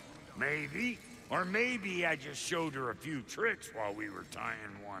from. Maybe. Or maybe I just showed her a few tricks while we were tying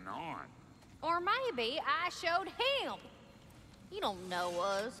one on. Or maybe I showed him. You don't know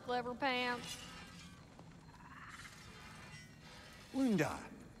us, Clever Pants. Lunda,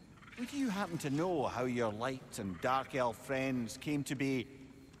 would you happen to know how your light and dark elf friends came to be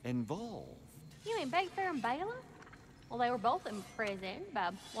involved? You mean Big Fair and Bela? Well, they were both imprisoned by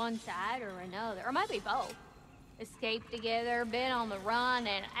one side or another, or maybe both. Escaped together, been on the run,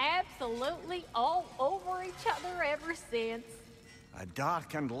 and absolutely all over each other ever since. A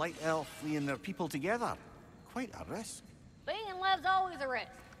dark and light elf fleeing their people together. Quite a risk. Being in love's always a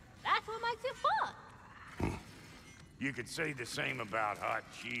risk. That's what makes it fun. You could say the same about hot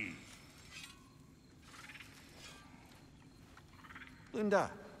cheese. Lunda,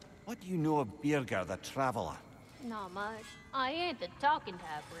 what do you know of Birger the Traveler? Not much. I ain't the talking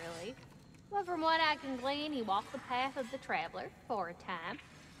type, really. But from what I can glean, he walked the path of the traveler for a time,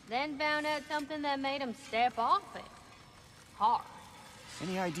 then found out something that made him step off it. Hard.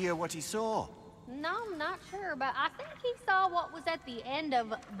 Any idea what he saw? No, I'm not sure, but I think he saw what was at the end of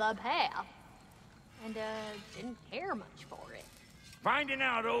the path. And, didn't care much for it. Finding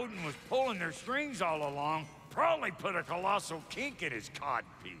out Odin was pulling their strings all along probably put a colossal kink in his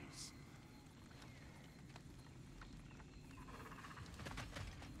codpiece.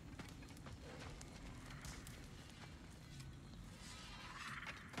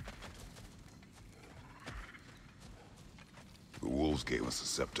 The wolves gave us a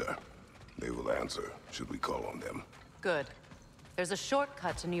scepter. They will answer, should we call on them. Good. There's a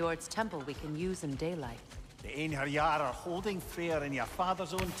shortcut to Njord's temple we can use in daylight. The Einherjar are holding Freyr in your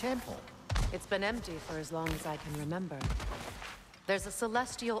father's own temple. It's been empty for as long as I can remember. There's a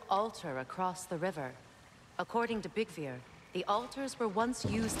celestial altar across the river. According to Bigvir, the altars were once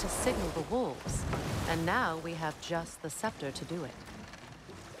used to signal the wolves, and now we have just the scepter to do it.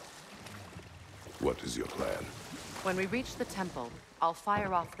 What is your plan? When we reach the temple, I'll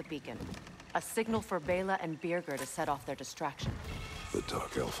fire off the beacon. A signal for Bela and Birger to set off their distraction. The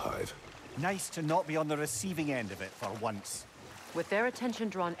Dark Elf Hive. Nice to not be on the receiving end of it for once. With their attention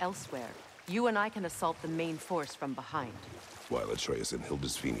drawn elsewhere, you and I can assault the main force from behind. While Atreus and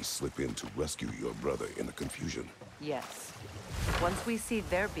Hildisvini slip in to rescue your brother in the confusion. Yes. Once we see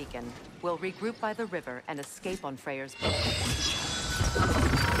their beacon, we'll regroup by the river and escape on Freyr's boat.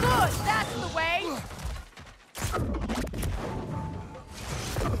 Good! That's the way!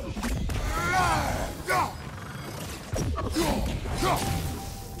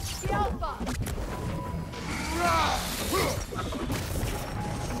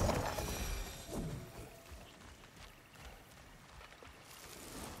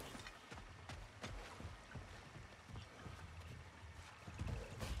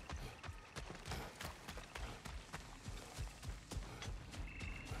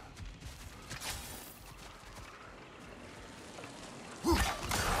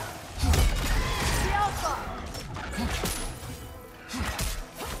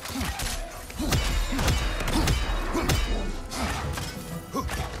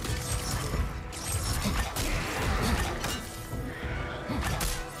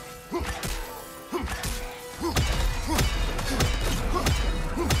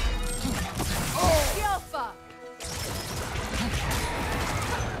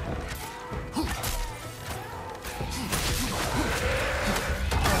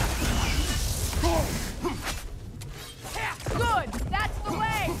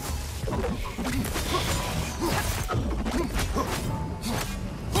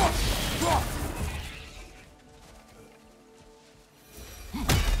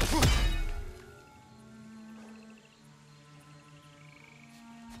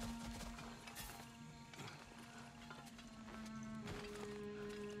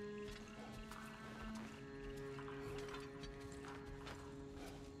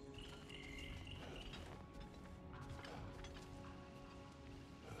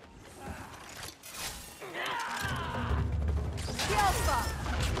 The Alpha!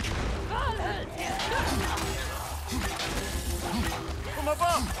 From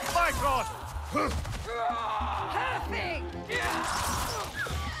above! My God! Perfect!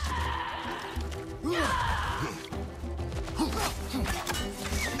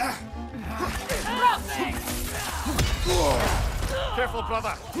 Careful,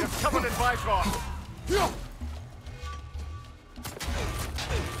 brother! You're covered in Bifrost!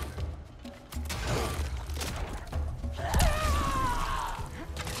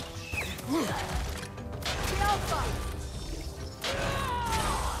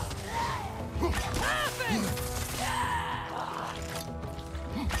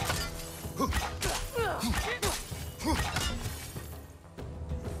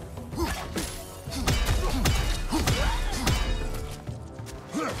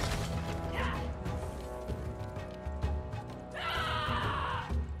 From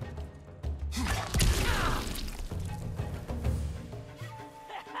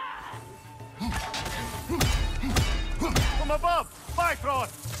above!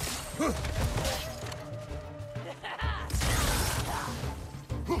 Bifrost!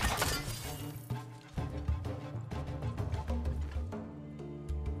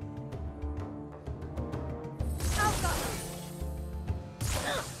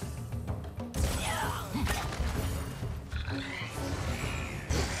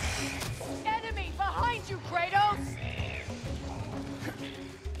 Enemy behind you, Kratos!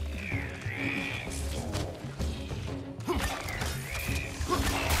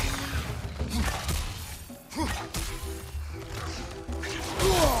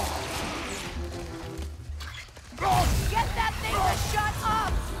 Get that thing to shut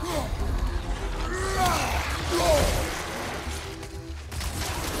up!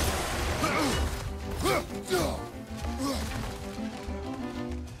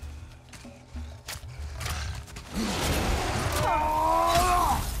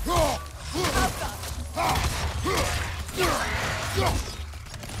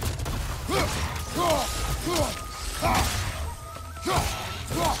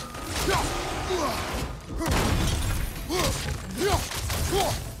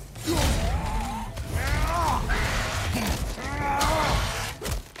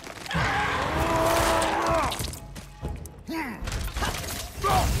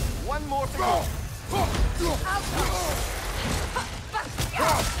 One more to go.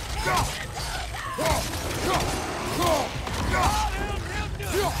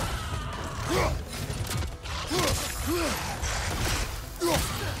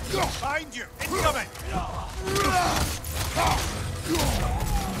 Behind you! Incoming!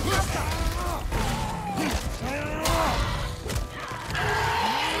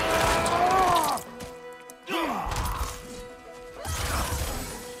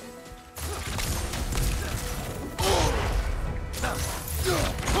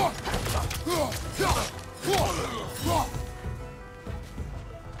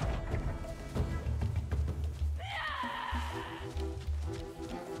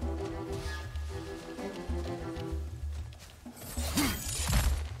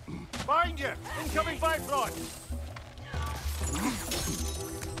 Behind you! Incoming Bifrost!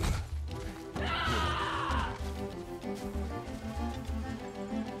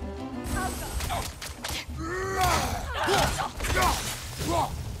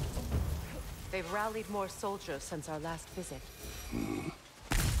 They've rallied more soldiers since our last visit.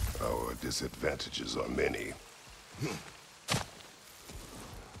 Our disadvantages are many.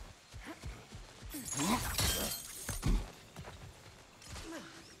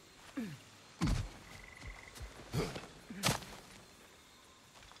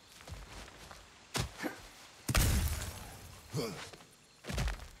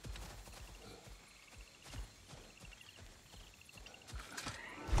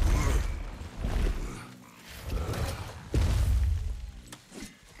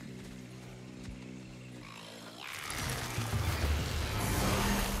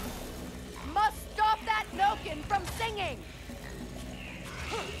 Must stop that Nokin from singing!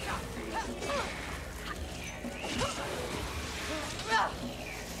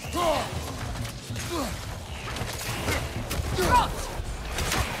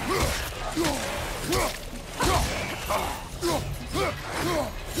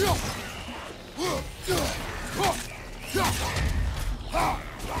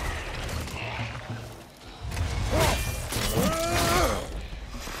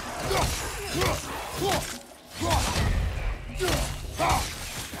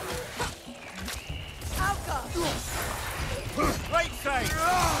 Right side!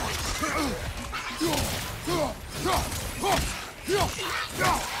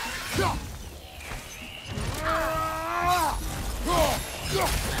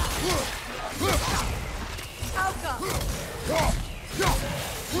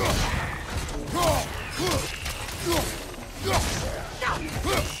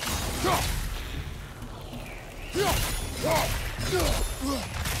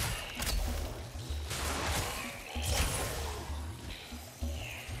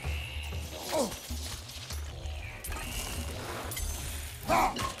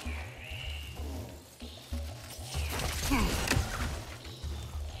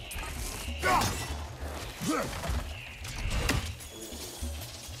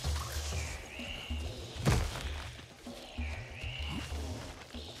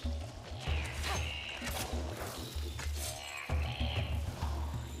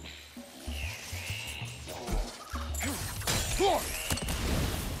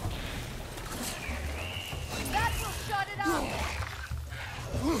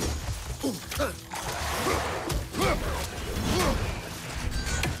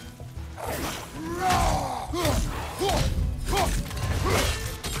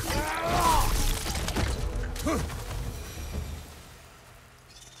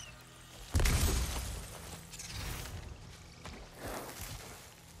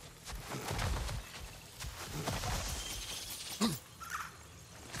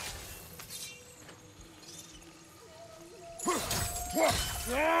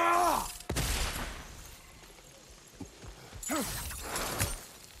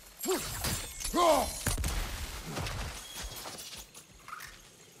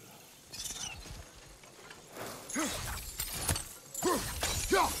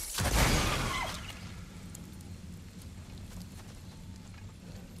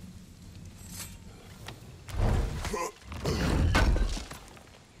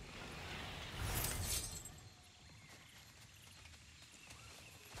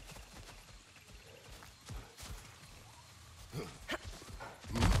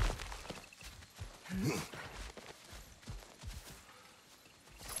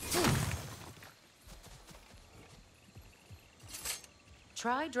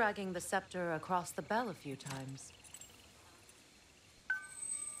 Try dragging the scepter across the bell a few times.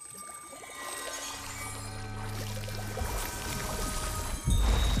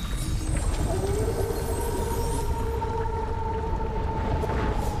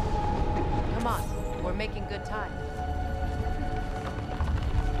 Come on, we're making good time.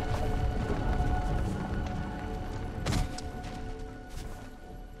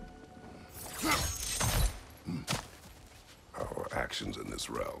 Actions in this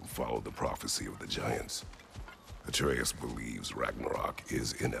realm follow the prophecy of the giants. Atreus believes Ragnarok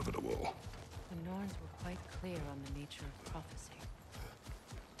is inevitable. The Norns were quite clear on the nature of prophecy.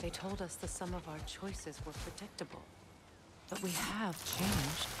 They told us the sum of our choices were predictable. But we have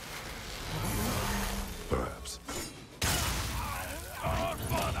changed. Perhaps.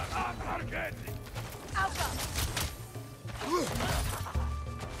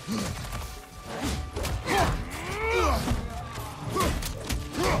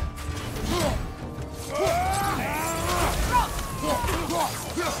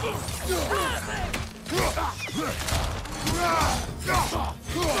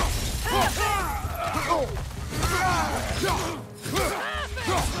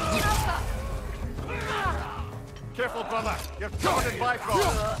 Careful, brother! You're covered in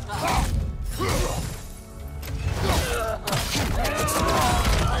bifrost!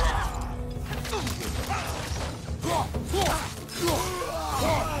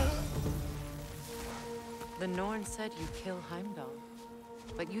 The Norn said you'd kill Heimdall,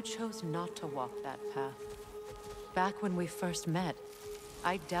 but you chose not to walk that path. Back when we first met,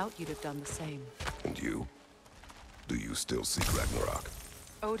 I doubt you'd have done the same. And you? Do you still seek Ragnarok?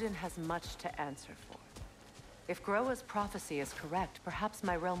 Odin has much to answer for. If Groa's prophecy is correct, perhaps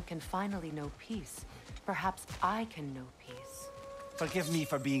my realm can finally know peace. Perhaps I can know peace. Forgive me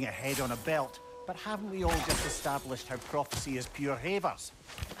for being a head on a belt, but haven't we all just established how prophecy is pure havers?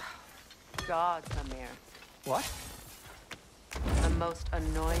 God, Samir. What? The most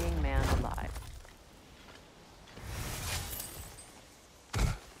annoying man alive.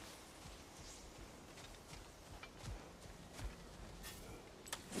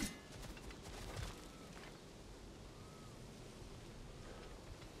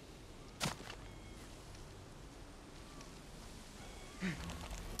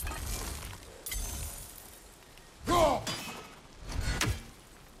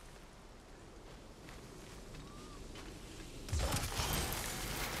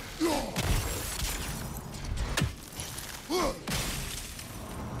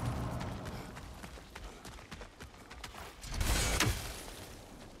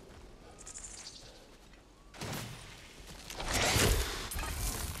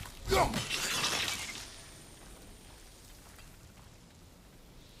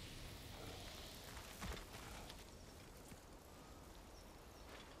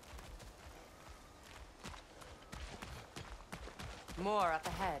 More up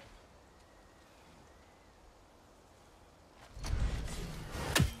ahead.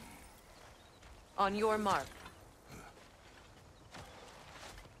 On your mark.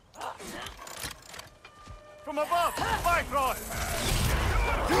 From above! Bifrost!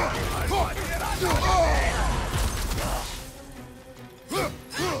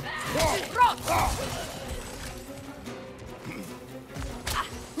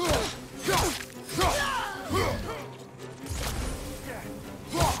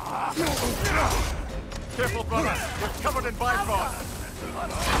 Careful, brother! You're covered in bifrost!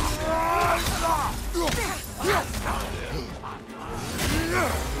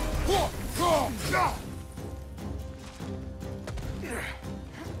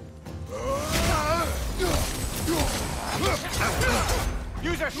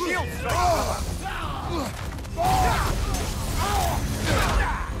 Use a shield strike!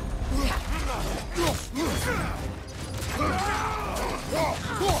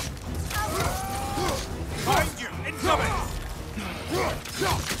 Behind you! Incoming!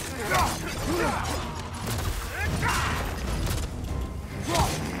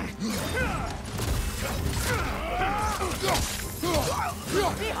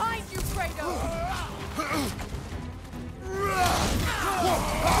 Behind you, Kratos!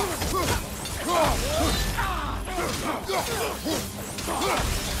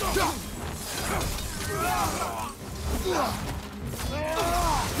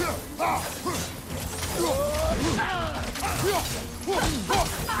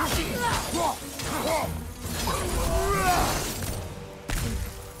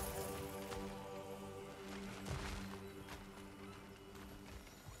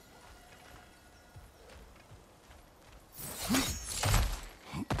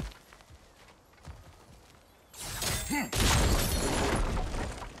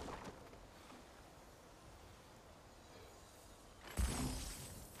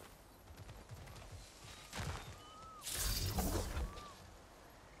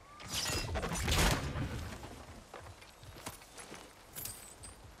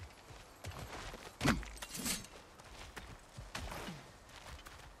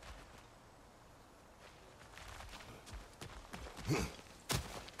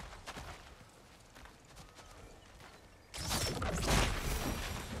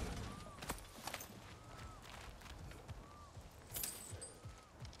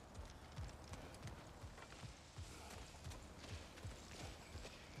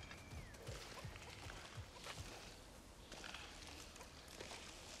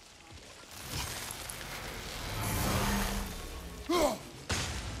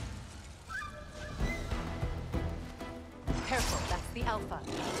 Careful, that's the Alpha.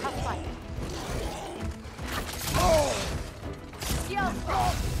 Tough fight.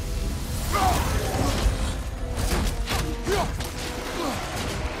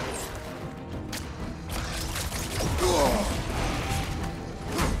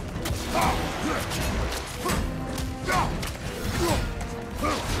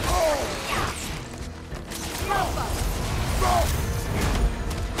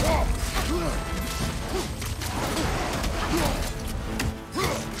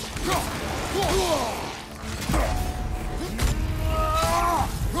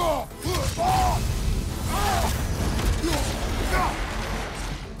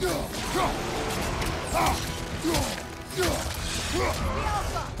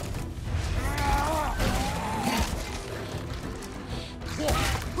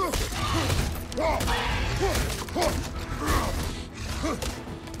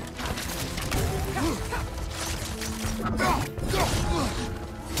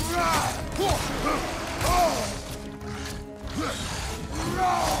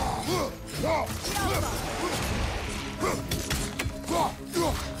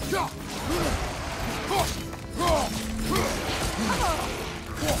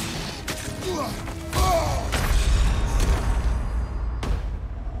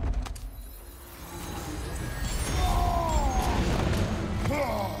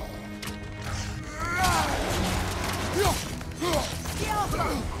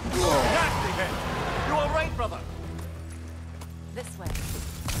 You all right, brother? This way.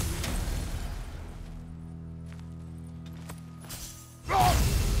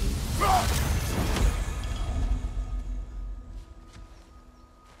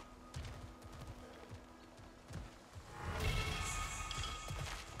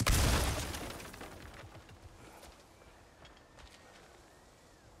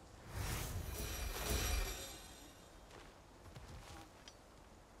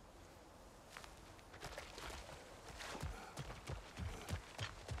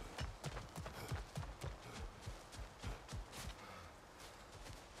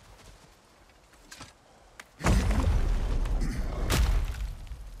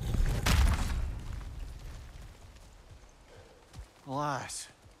 Alas,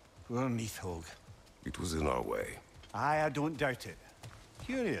 poor Neathhog. It was in our way. Aye, I don't doubt it.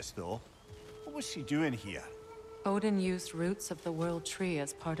 Curious, though. What was she doing here? Odin used roots of the World Tree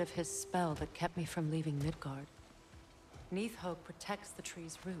as part of his spell that kept me from leaving Midgard. Neathhog protects the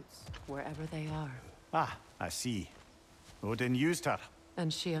tree's roots, wherever they are. Ah, I see. Odin used her.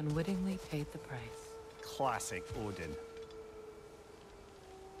 And she unwittingly paid the price. Classic Odin.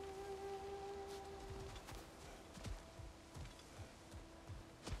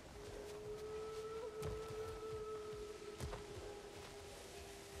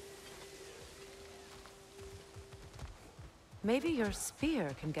 Maybe your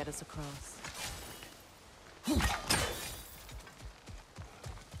spear can get us across.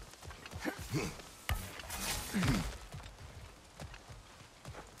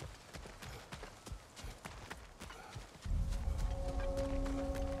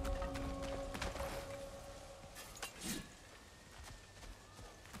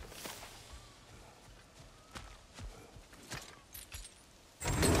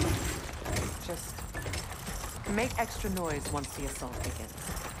 Make extra noise once the assault begins.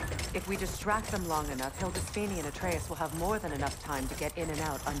 If we distract them long enough, Hildesphini and Atreus will have more than enough time to get in and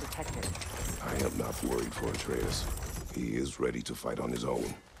out undetected. I am not worried for Atreus. He is ready to fight on his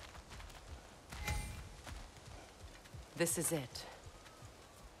own. This is it.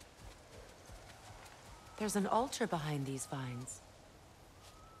 There's an altar behind these vines.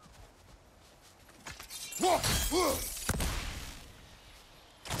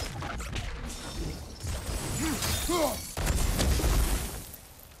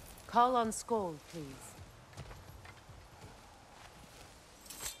 Call on Skoll, please.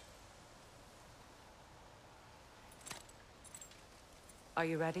 Are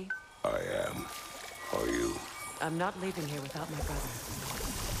you ready? I am. Are you? I'm not leaving here without my brother.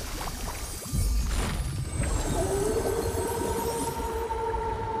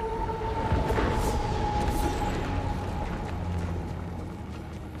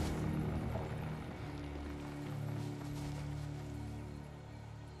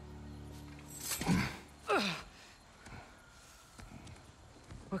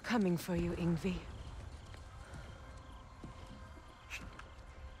 We're coming for you, Ingvi.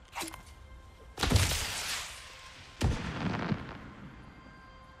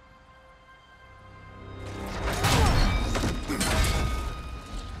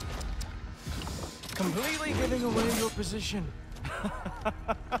 Completely giving away your position.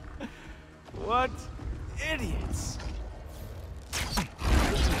 What idiots.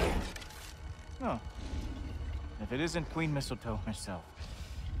 Oh. If it isn't Queen Mistletoe herself.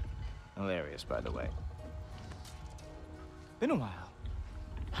 Hilarious, by the way. Been a while.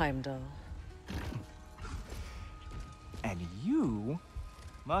 Heimdall. And you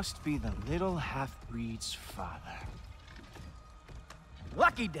must be the little half-breed's father.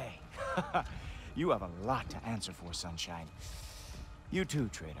 Lucky day! You have a lot to answer for, Sunshine. You too,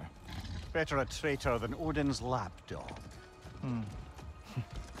 traitor. Better a traitor than Odin's lapdog. The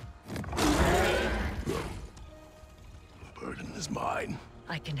burden is mine.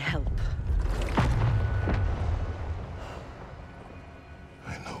 I can help.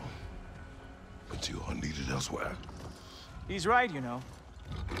 I know. But you are needed elsewhere. He's right, you know.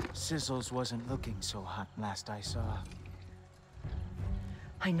 Sizzles wasn't looking so hot last I saw.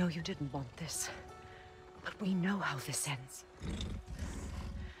 I know you didn't want this, but we know how this ends.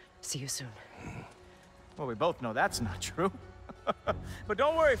 See you soon. Well, we both know that's not true. But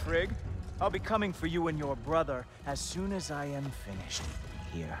don't worry, Frigg. I'll be coming for you and your brother as soon as I am finished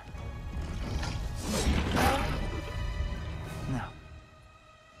here. Now,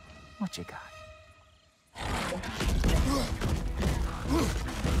 what you got?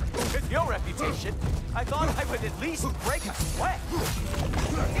 With your reputation, I thought I would at least break a sweat.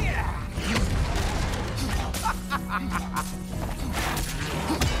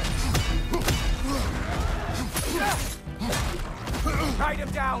 Write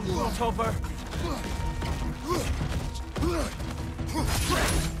him down, Wiltover.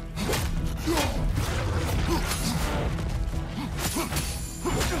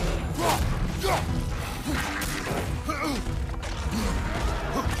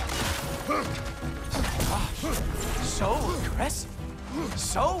 So aggressive.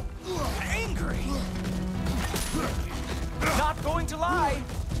 So angry. Not going to lie.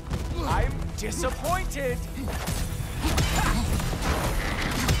 I'm disappointed.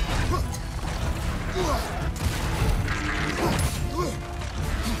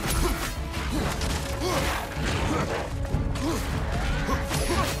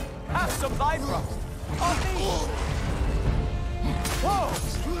 Have some Vibra. On me. Whoa!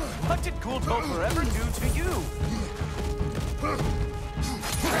 What did Gultover ever do to you?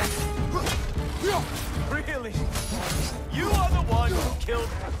 Really? You are the one who killed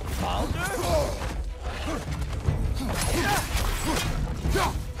Baldur?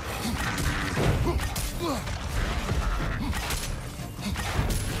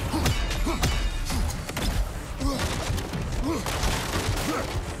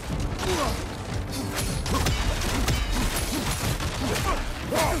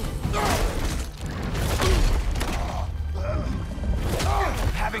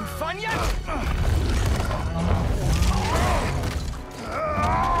 Having fun yet?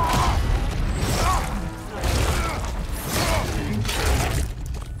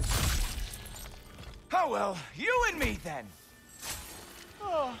 Oh well, you and me then.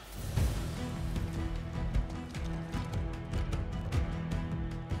 Oh.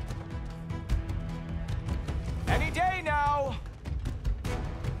 Any day now.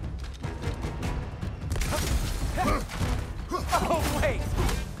 Oh wait,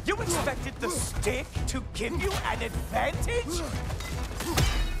 you expected the stick to give you an advantage?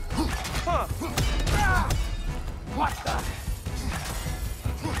 Huh. What the?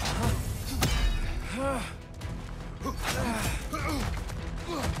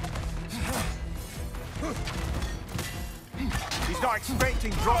 He's not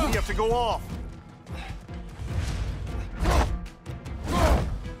expecting drop gear to go off.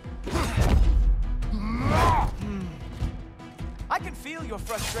 I can feel your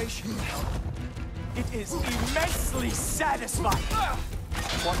frustration. It is immensely satisfying.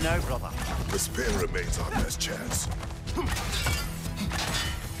 What now, brother? The spear remains our best chance.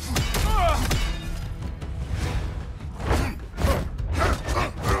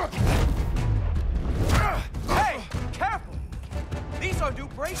 Hey, careful! These are new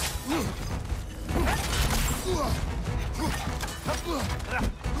braces.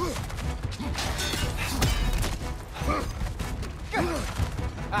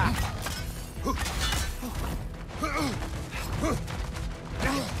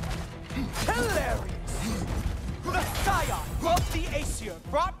 Hilarious! The scion of the Aesir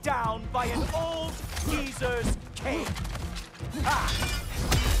brought down by an old geezer's cave.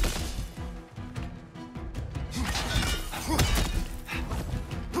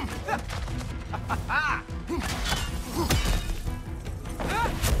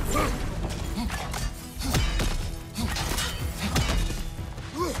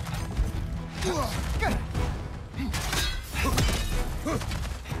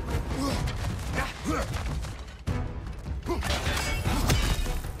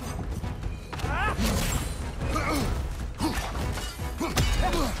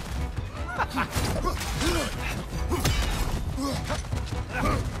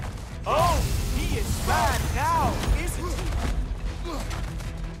 Oh, he is mad now, isn't he?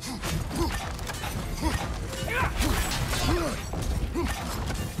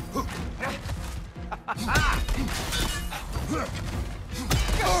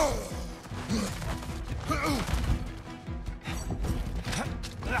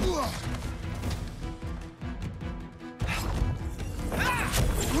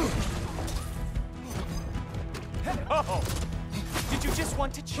 Oh, did you just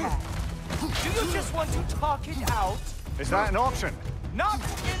want to chat? Do you just want to talk it out? Is that an option? Not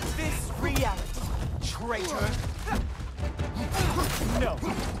in this reality, traitor. No.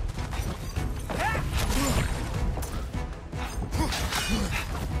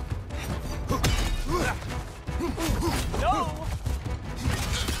 No! No!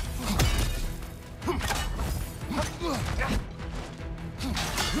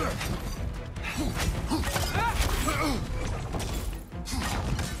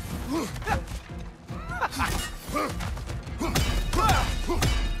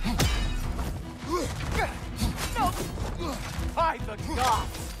 By the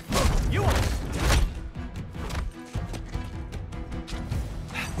gods! You are...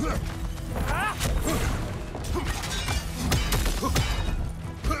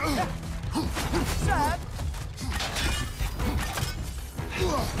 Sad?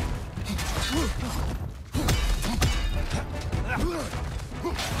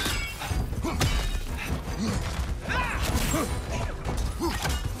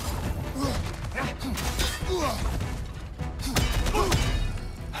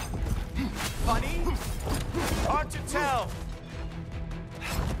 Funny? Hard to tell.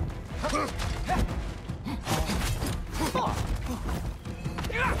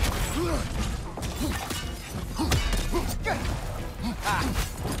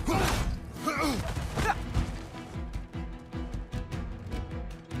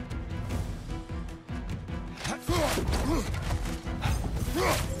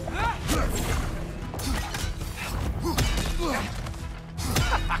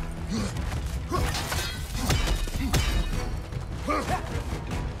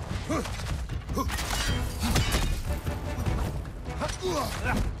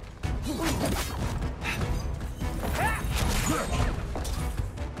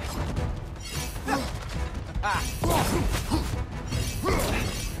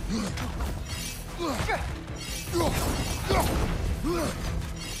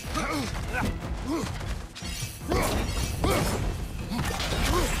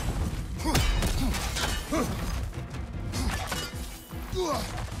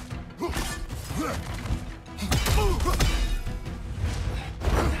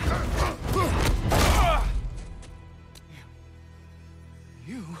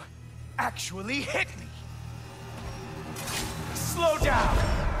 You actually hit me! Slow down!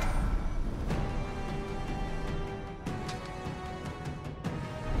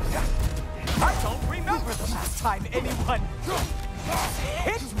 I don't remember the last time anyone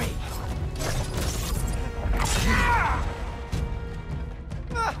hit me!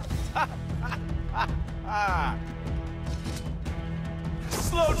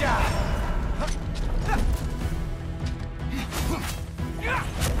 Slow down!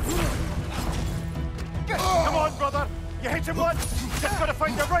 Come on, brother! You hit him once! Just gotta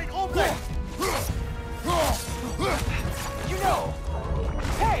find the right opening! You know,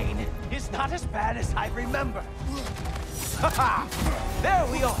 pain is not as bad as I remember. Haha! There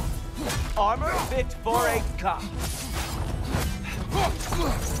we are! Armor fit for a cop.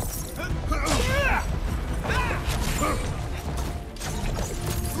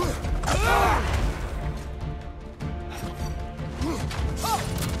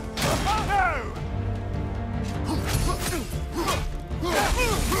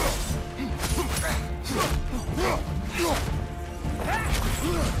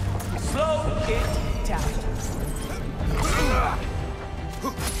 Slow it down.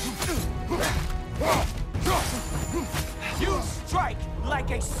 You strike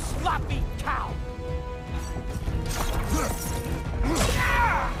like a sloppy cow.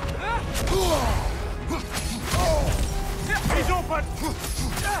 He's open!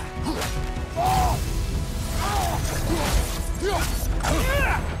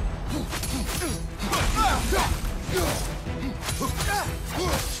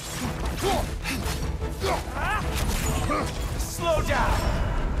 Slow down!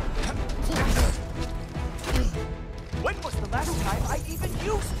 When was the last time I even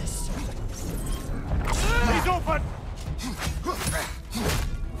used this? He's open!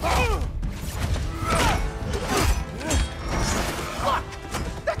 Look!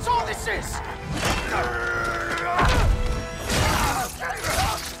 That's all this is!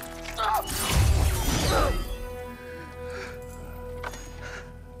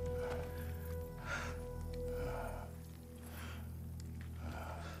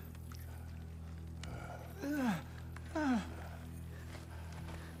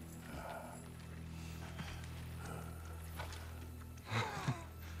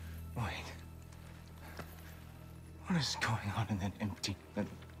 What is going on in that empty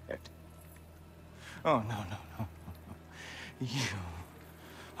little head? Oh, no, no, no, no. You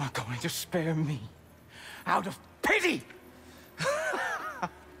are going to spare me out of pity!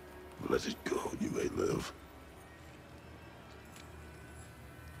 Let it go, you may live.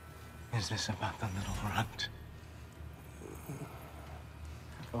 Is this about the little runt?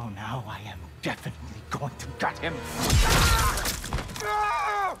 Oh, now I am definitely going to gut him.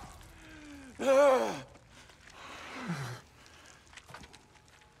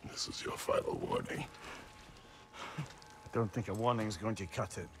 This is your final warning. I don't think a warning's going to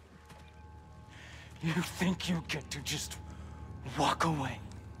cut it. You think you get to just walk away?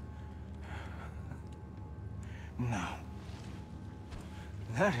 No.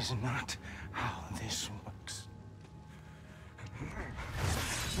 That is not how this works.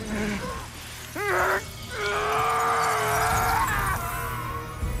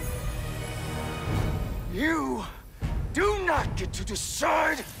 You do not get to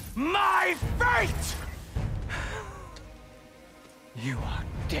decide my fate! You are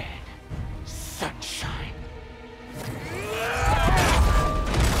dead, sunshine.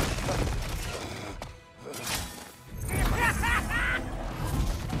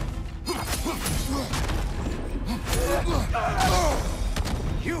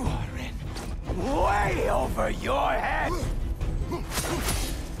 You are in way over your head!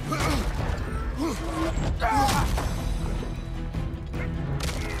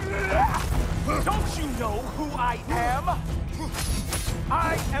 Don't you know who I am?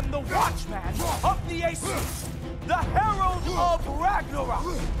 I am the Watchman of the Aces, the Herald of Ragnarok!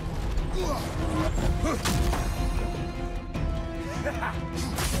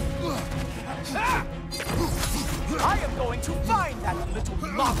 I am going to find that little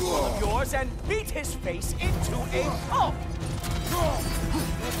monster of yours and beat his face into a pulp!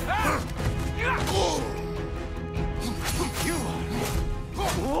 You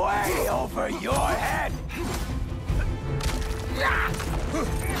are way over your head!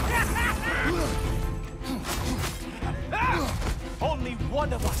 Only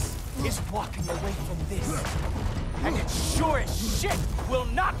one of us is walking away from this. And it sure as shit will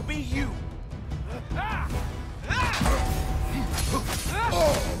not be you!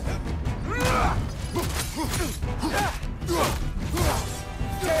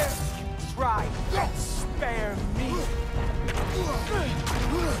 Dare you try and spare me!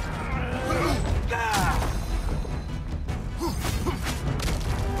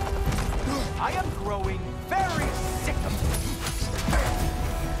 I am growing very sick of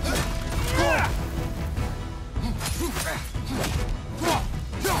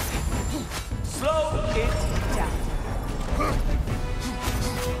Slow it down.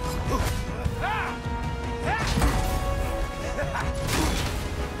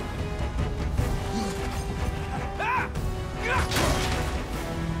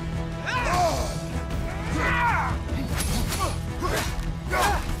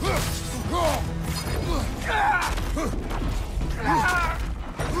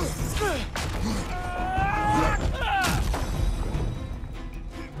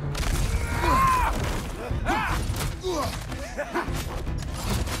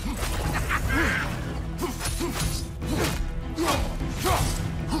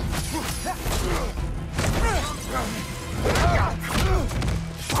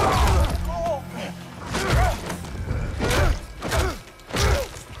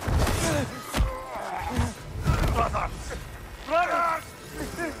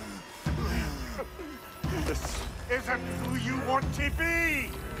 isn't who you want to be!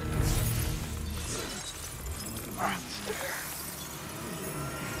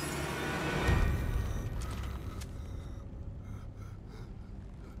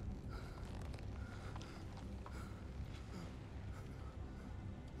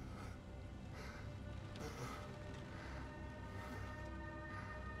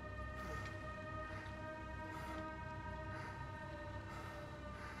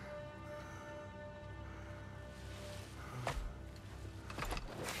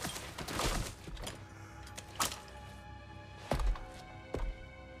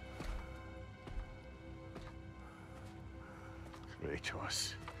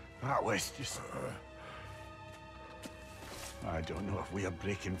 Kratos, that was just... I don't know if we are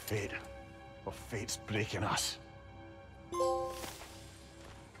breaking fate, or fate's breaking us.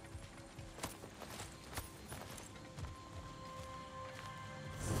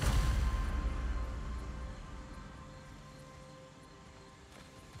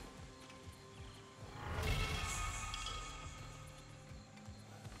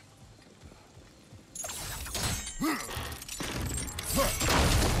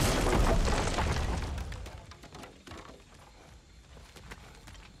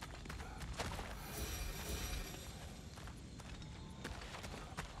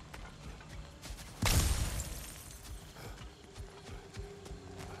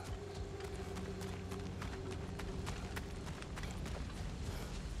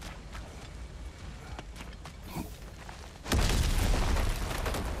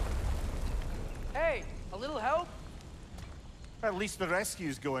 Hey, a little help? At least the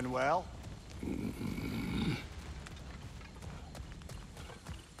rescue's going well.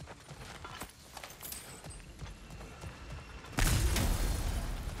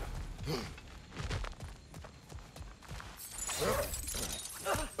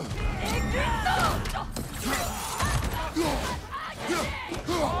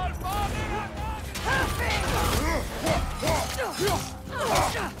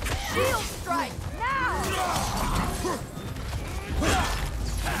 Shield strike, now!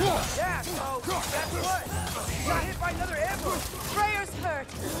 Yeah, so, guess what? He got hit by another ambush. Freyr's hurt.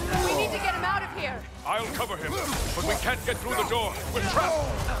 We need to get him out of here. I'll cover him, but we can't get through the door. We're trapped.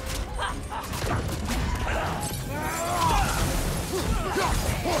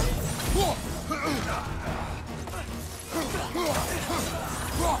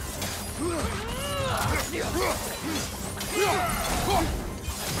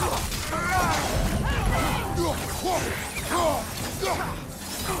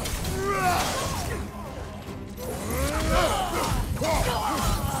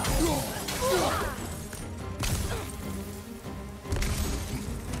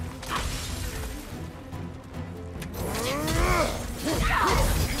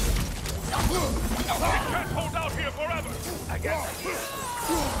 We can't hold out here forever. I guess.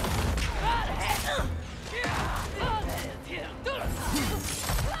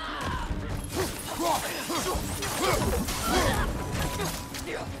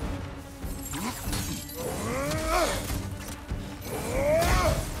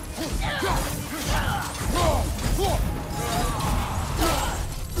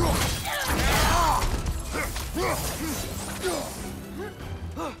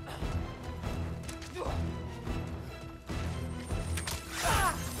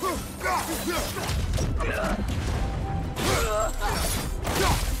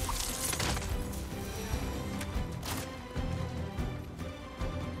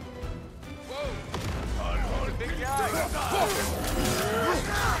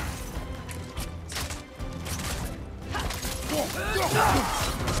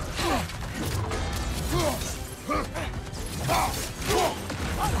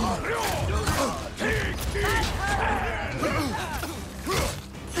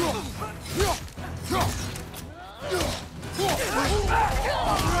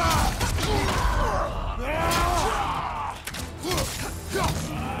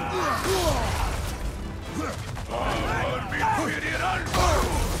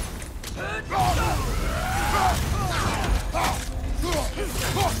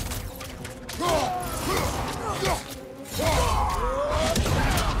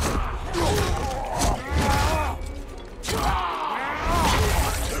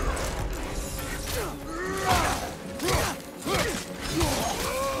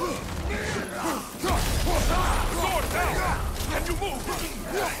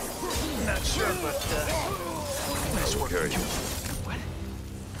 Not sure, but nice work. Carry him. What?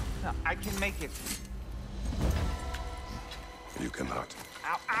 No, I can make it. You cannot.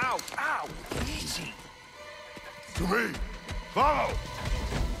 Ow, ow, ow! Easy. To me! Follow!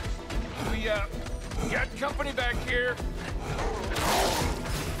 We, get company back here.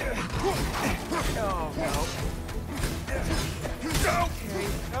 Oh, no.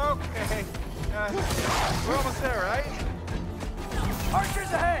 Okay. We're almost there, right?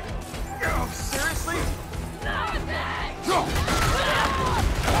 Archers ahead! Seriously?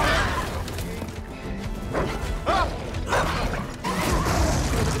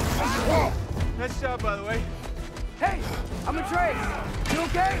 Nice job, by the way. Hey, I'm a Trace. You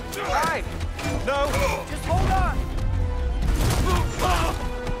okay? Hi. No. Just hold on.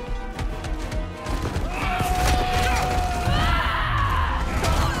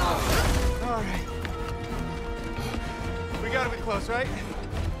 All right. We gotta be close, right?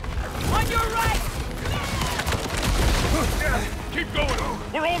 On your right! Keep going.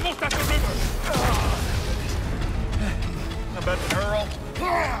 We're almost at the river. How about the Earl?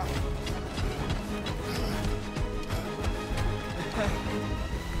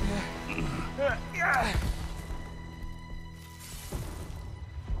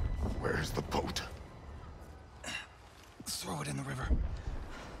 Where's the boat? Throw it in the river.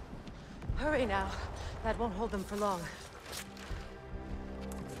 Hurry now. That won't hold them for long.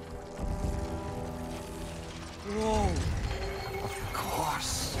 Whoa! Of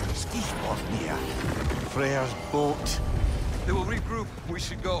course. Skisbornir. Freyr's boat. They will regroup. We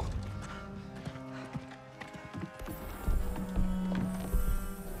should go.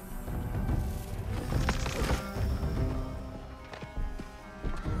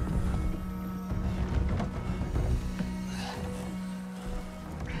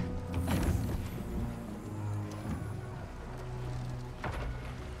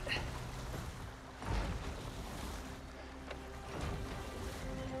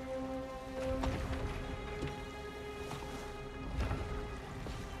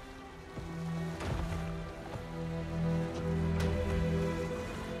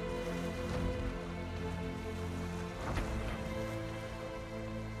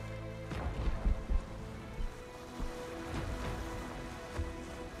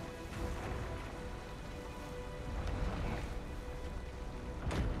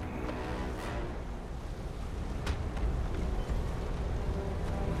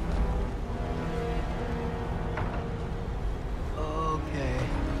 Okay.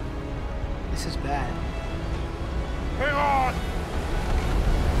 This is bad. Hang on!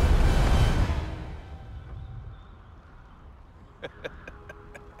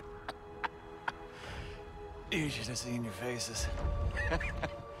 You should have seen your faces.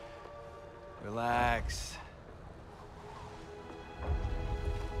 Relax.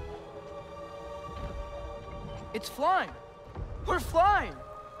 It's flying. We're flying.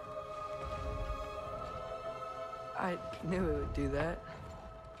 I knew it would do that.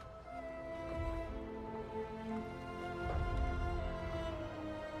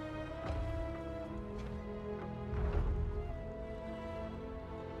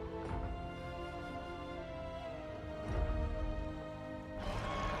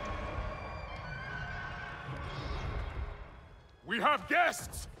 We have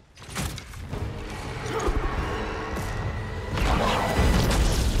guests!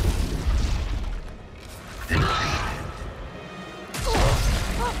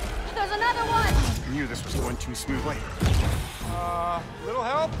 There's another one! I knew this was going too smoothly. Little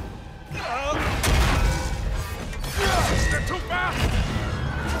help? They're too fast!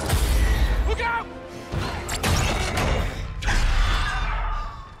 Look out!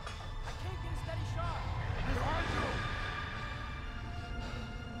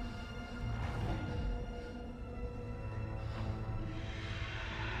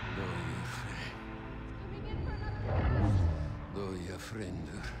 Doja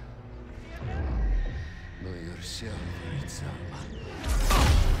frendur. Doja sjálfur í sama.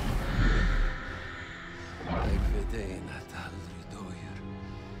 Ég veit ein að aldrei dojar.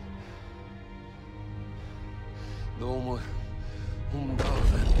 Dómur,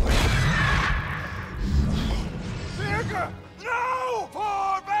 dáðar. Vigga! No!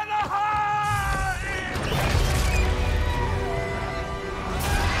 For Benaheim!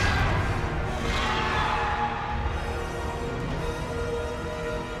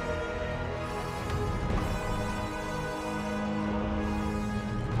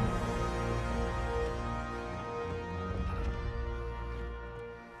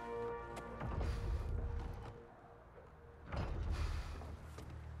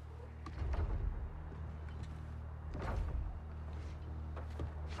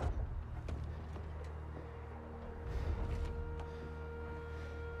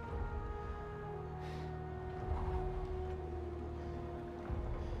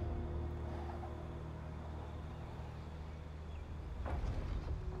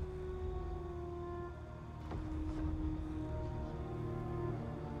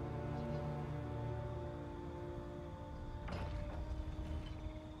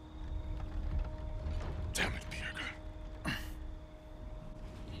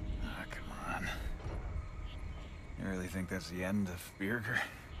 really think that's the end of Birger?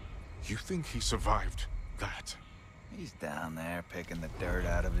 You think he survived that? He's down there picking the dirt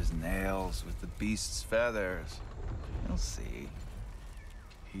out of his nails with the beast's feathers. You'll see.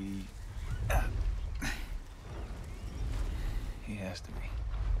 He has to be.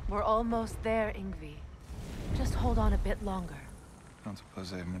 We're almost there, Ingvi. Just hold on a bit longer. I don't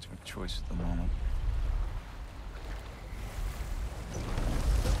suppose I have much of a choice at the moment.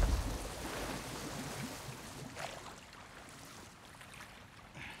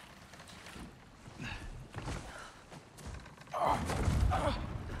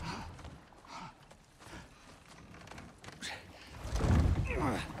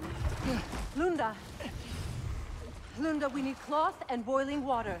 Lunda, we need cloth and boiling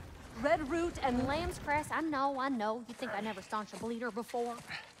water. Red root and Lamb's cress, I know. You think I never staunched a bleeder before?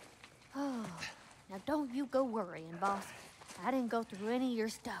 Oh, now don't you go worrying, boss. I didn't go through any of your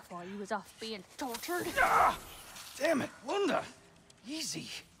stuff while you was off being tortured. Ah! Damn it, Lunda! Easy.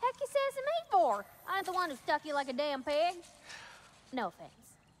 Heck you sassing me for? I ain't the one who stuck you like a damn pig. No offense.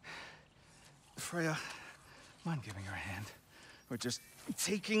 Freya, mind giving her a hand? We're just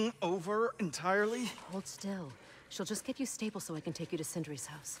taking over entirely? Hold still. She'll just get you stable so I can take you to Sindri's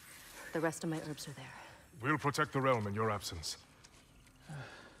house. The rest of my herbs are there. We'll protect the realm in your absence.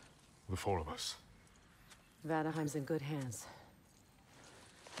 The four of us. Vanaheim's in good hands.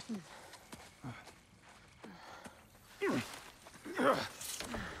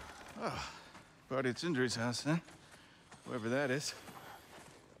 Party at Sindri's house, huh? Whoever that is.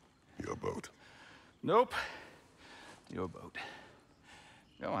 Your boat. Nope. Your boat.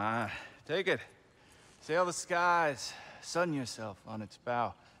 Go on, take it. Sail the skies. Sun yourself on its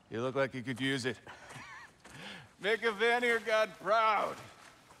bow. You look like you could use it. Make a Vanir god proud.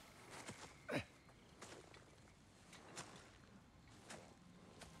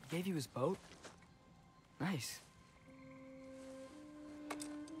 Gave you his boat? Nice.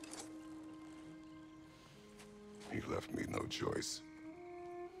 He left me no choice.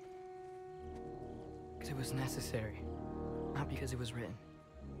 Because it was necessary, not because it was written.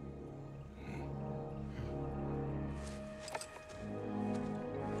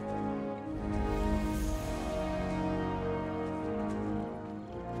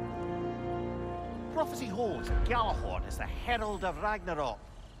 Prophecy holds that Galahorn is the herald of Ragnarok.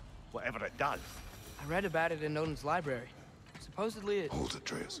 Whatever it does. I read about it in Odin's library. Supposedly it... Hold it,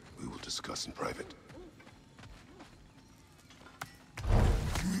 Atreus. We will discuss in private.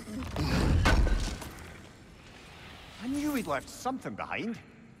 I knew he'd left something behind.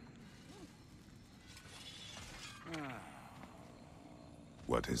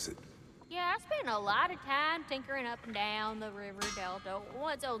 What is it? Yeah, I spent a lot of time tinkering up and down the river delta.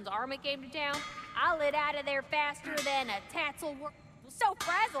 Once Odin's army came to town, I lit out of there faster than a tassel. Was so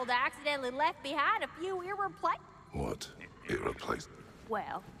frazzled I accidentally left behind a few irreplaceable. What? Irreplaceable?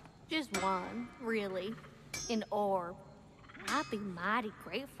 Well, just one, really. An orb. I'd be mighty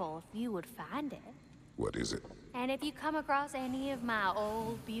grateful if you would find it. What is it? And if you come across any of my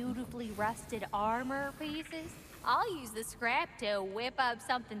old, beautifully rusted armor pieces, I'll use the scrap to whip up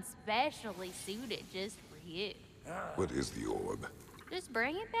something specially suited just for you. What is the orb? Just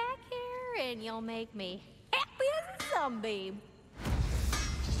bring it back here and you'll make me happy as a sunbeam.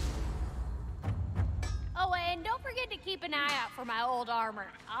 Oh, and don't forget to keep an eye out for my old armor.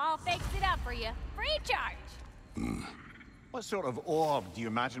 I'll fix it up for you, free of charge. What sort of orb do you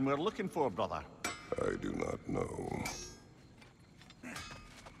imagine we're looking for, brother? I do not know.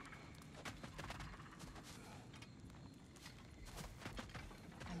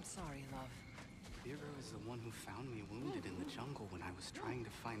 I'm sorry, love. Birger is the one who found me wounded in the jungle when I was trying to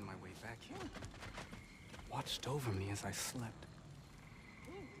find my way back here. Watched over me as I slept.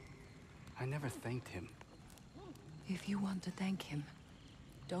 I never thanked him. If you want to thank him,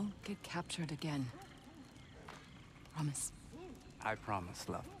 don't get captured again. Promise. I promise,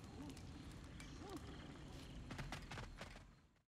 love.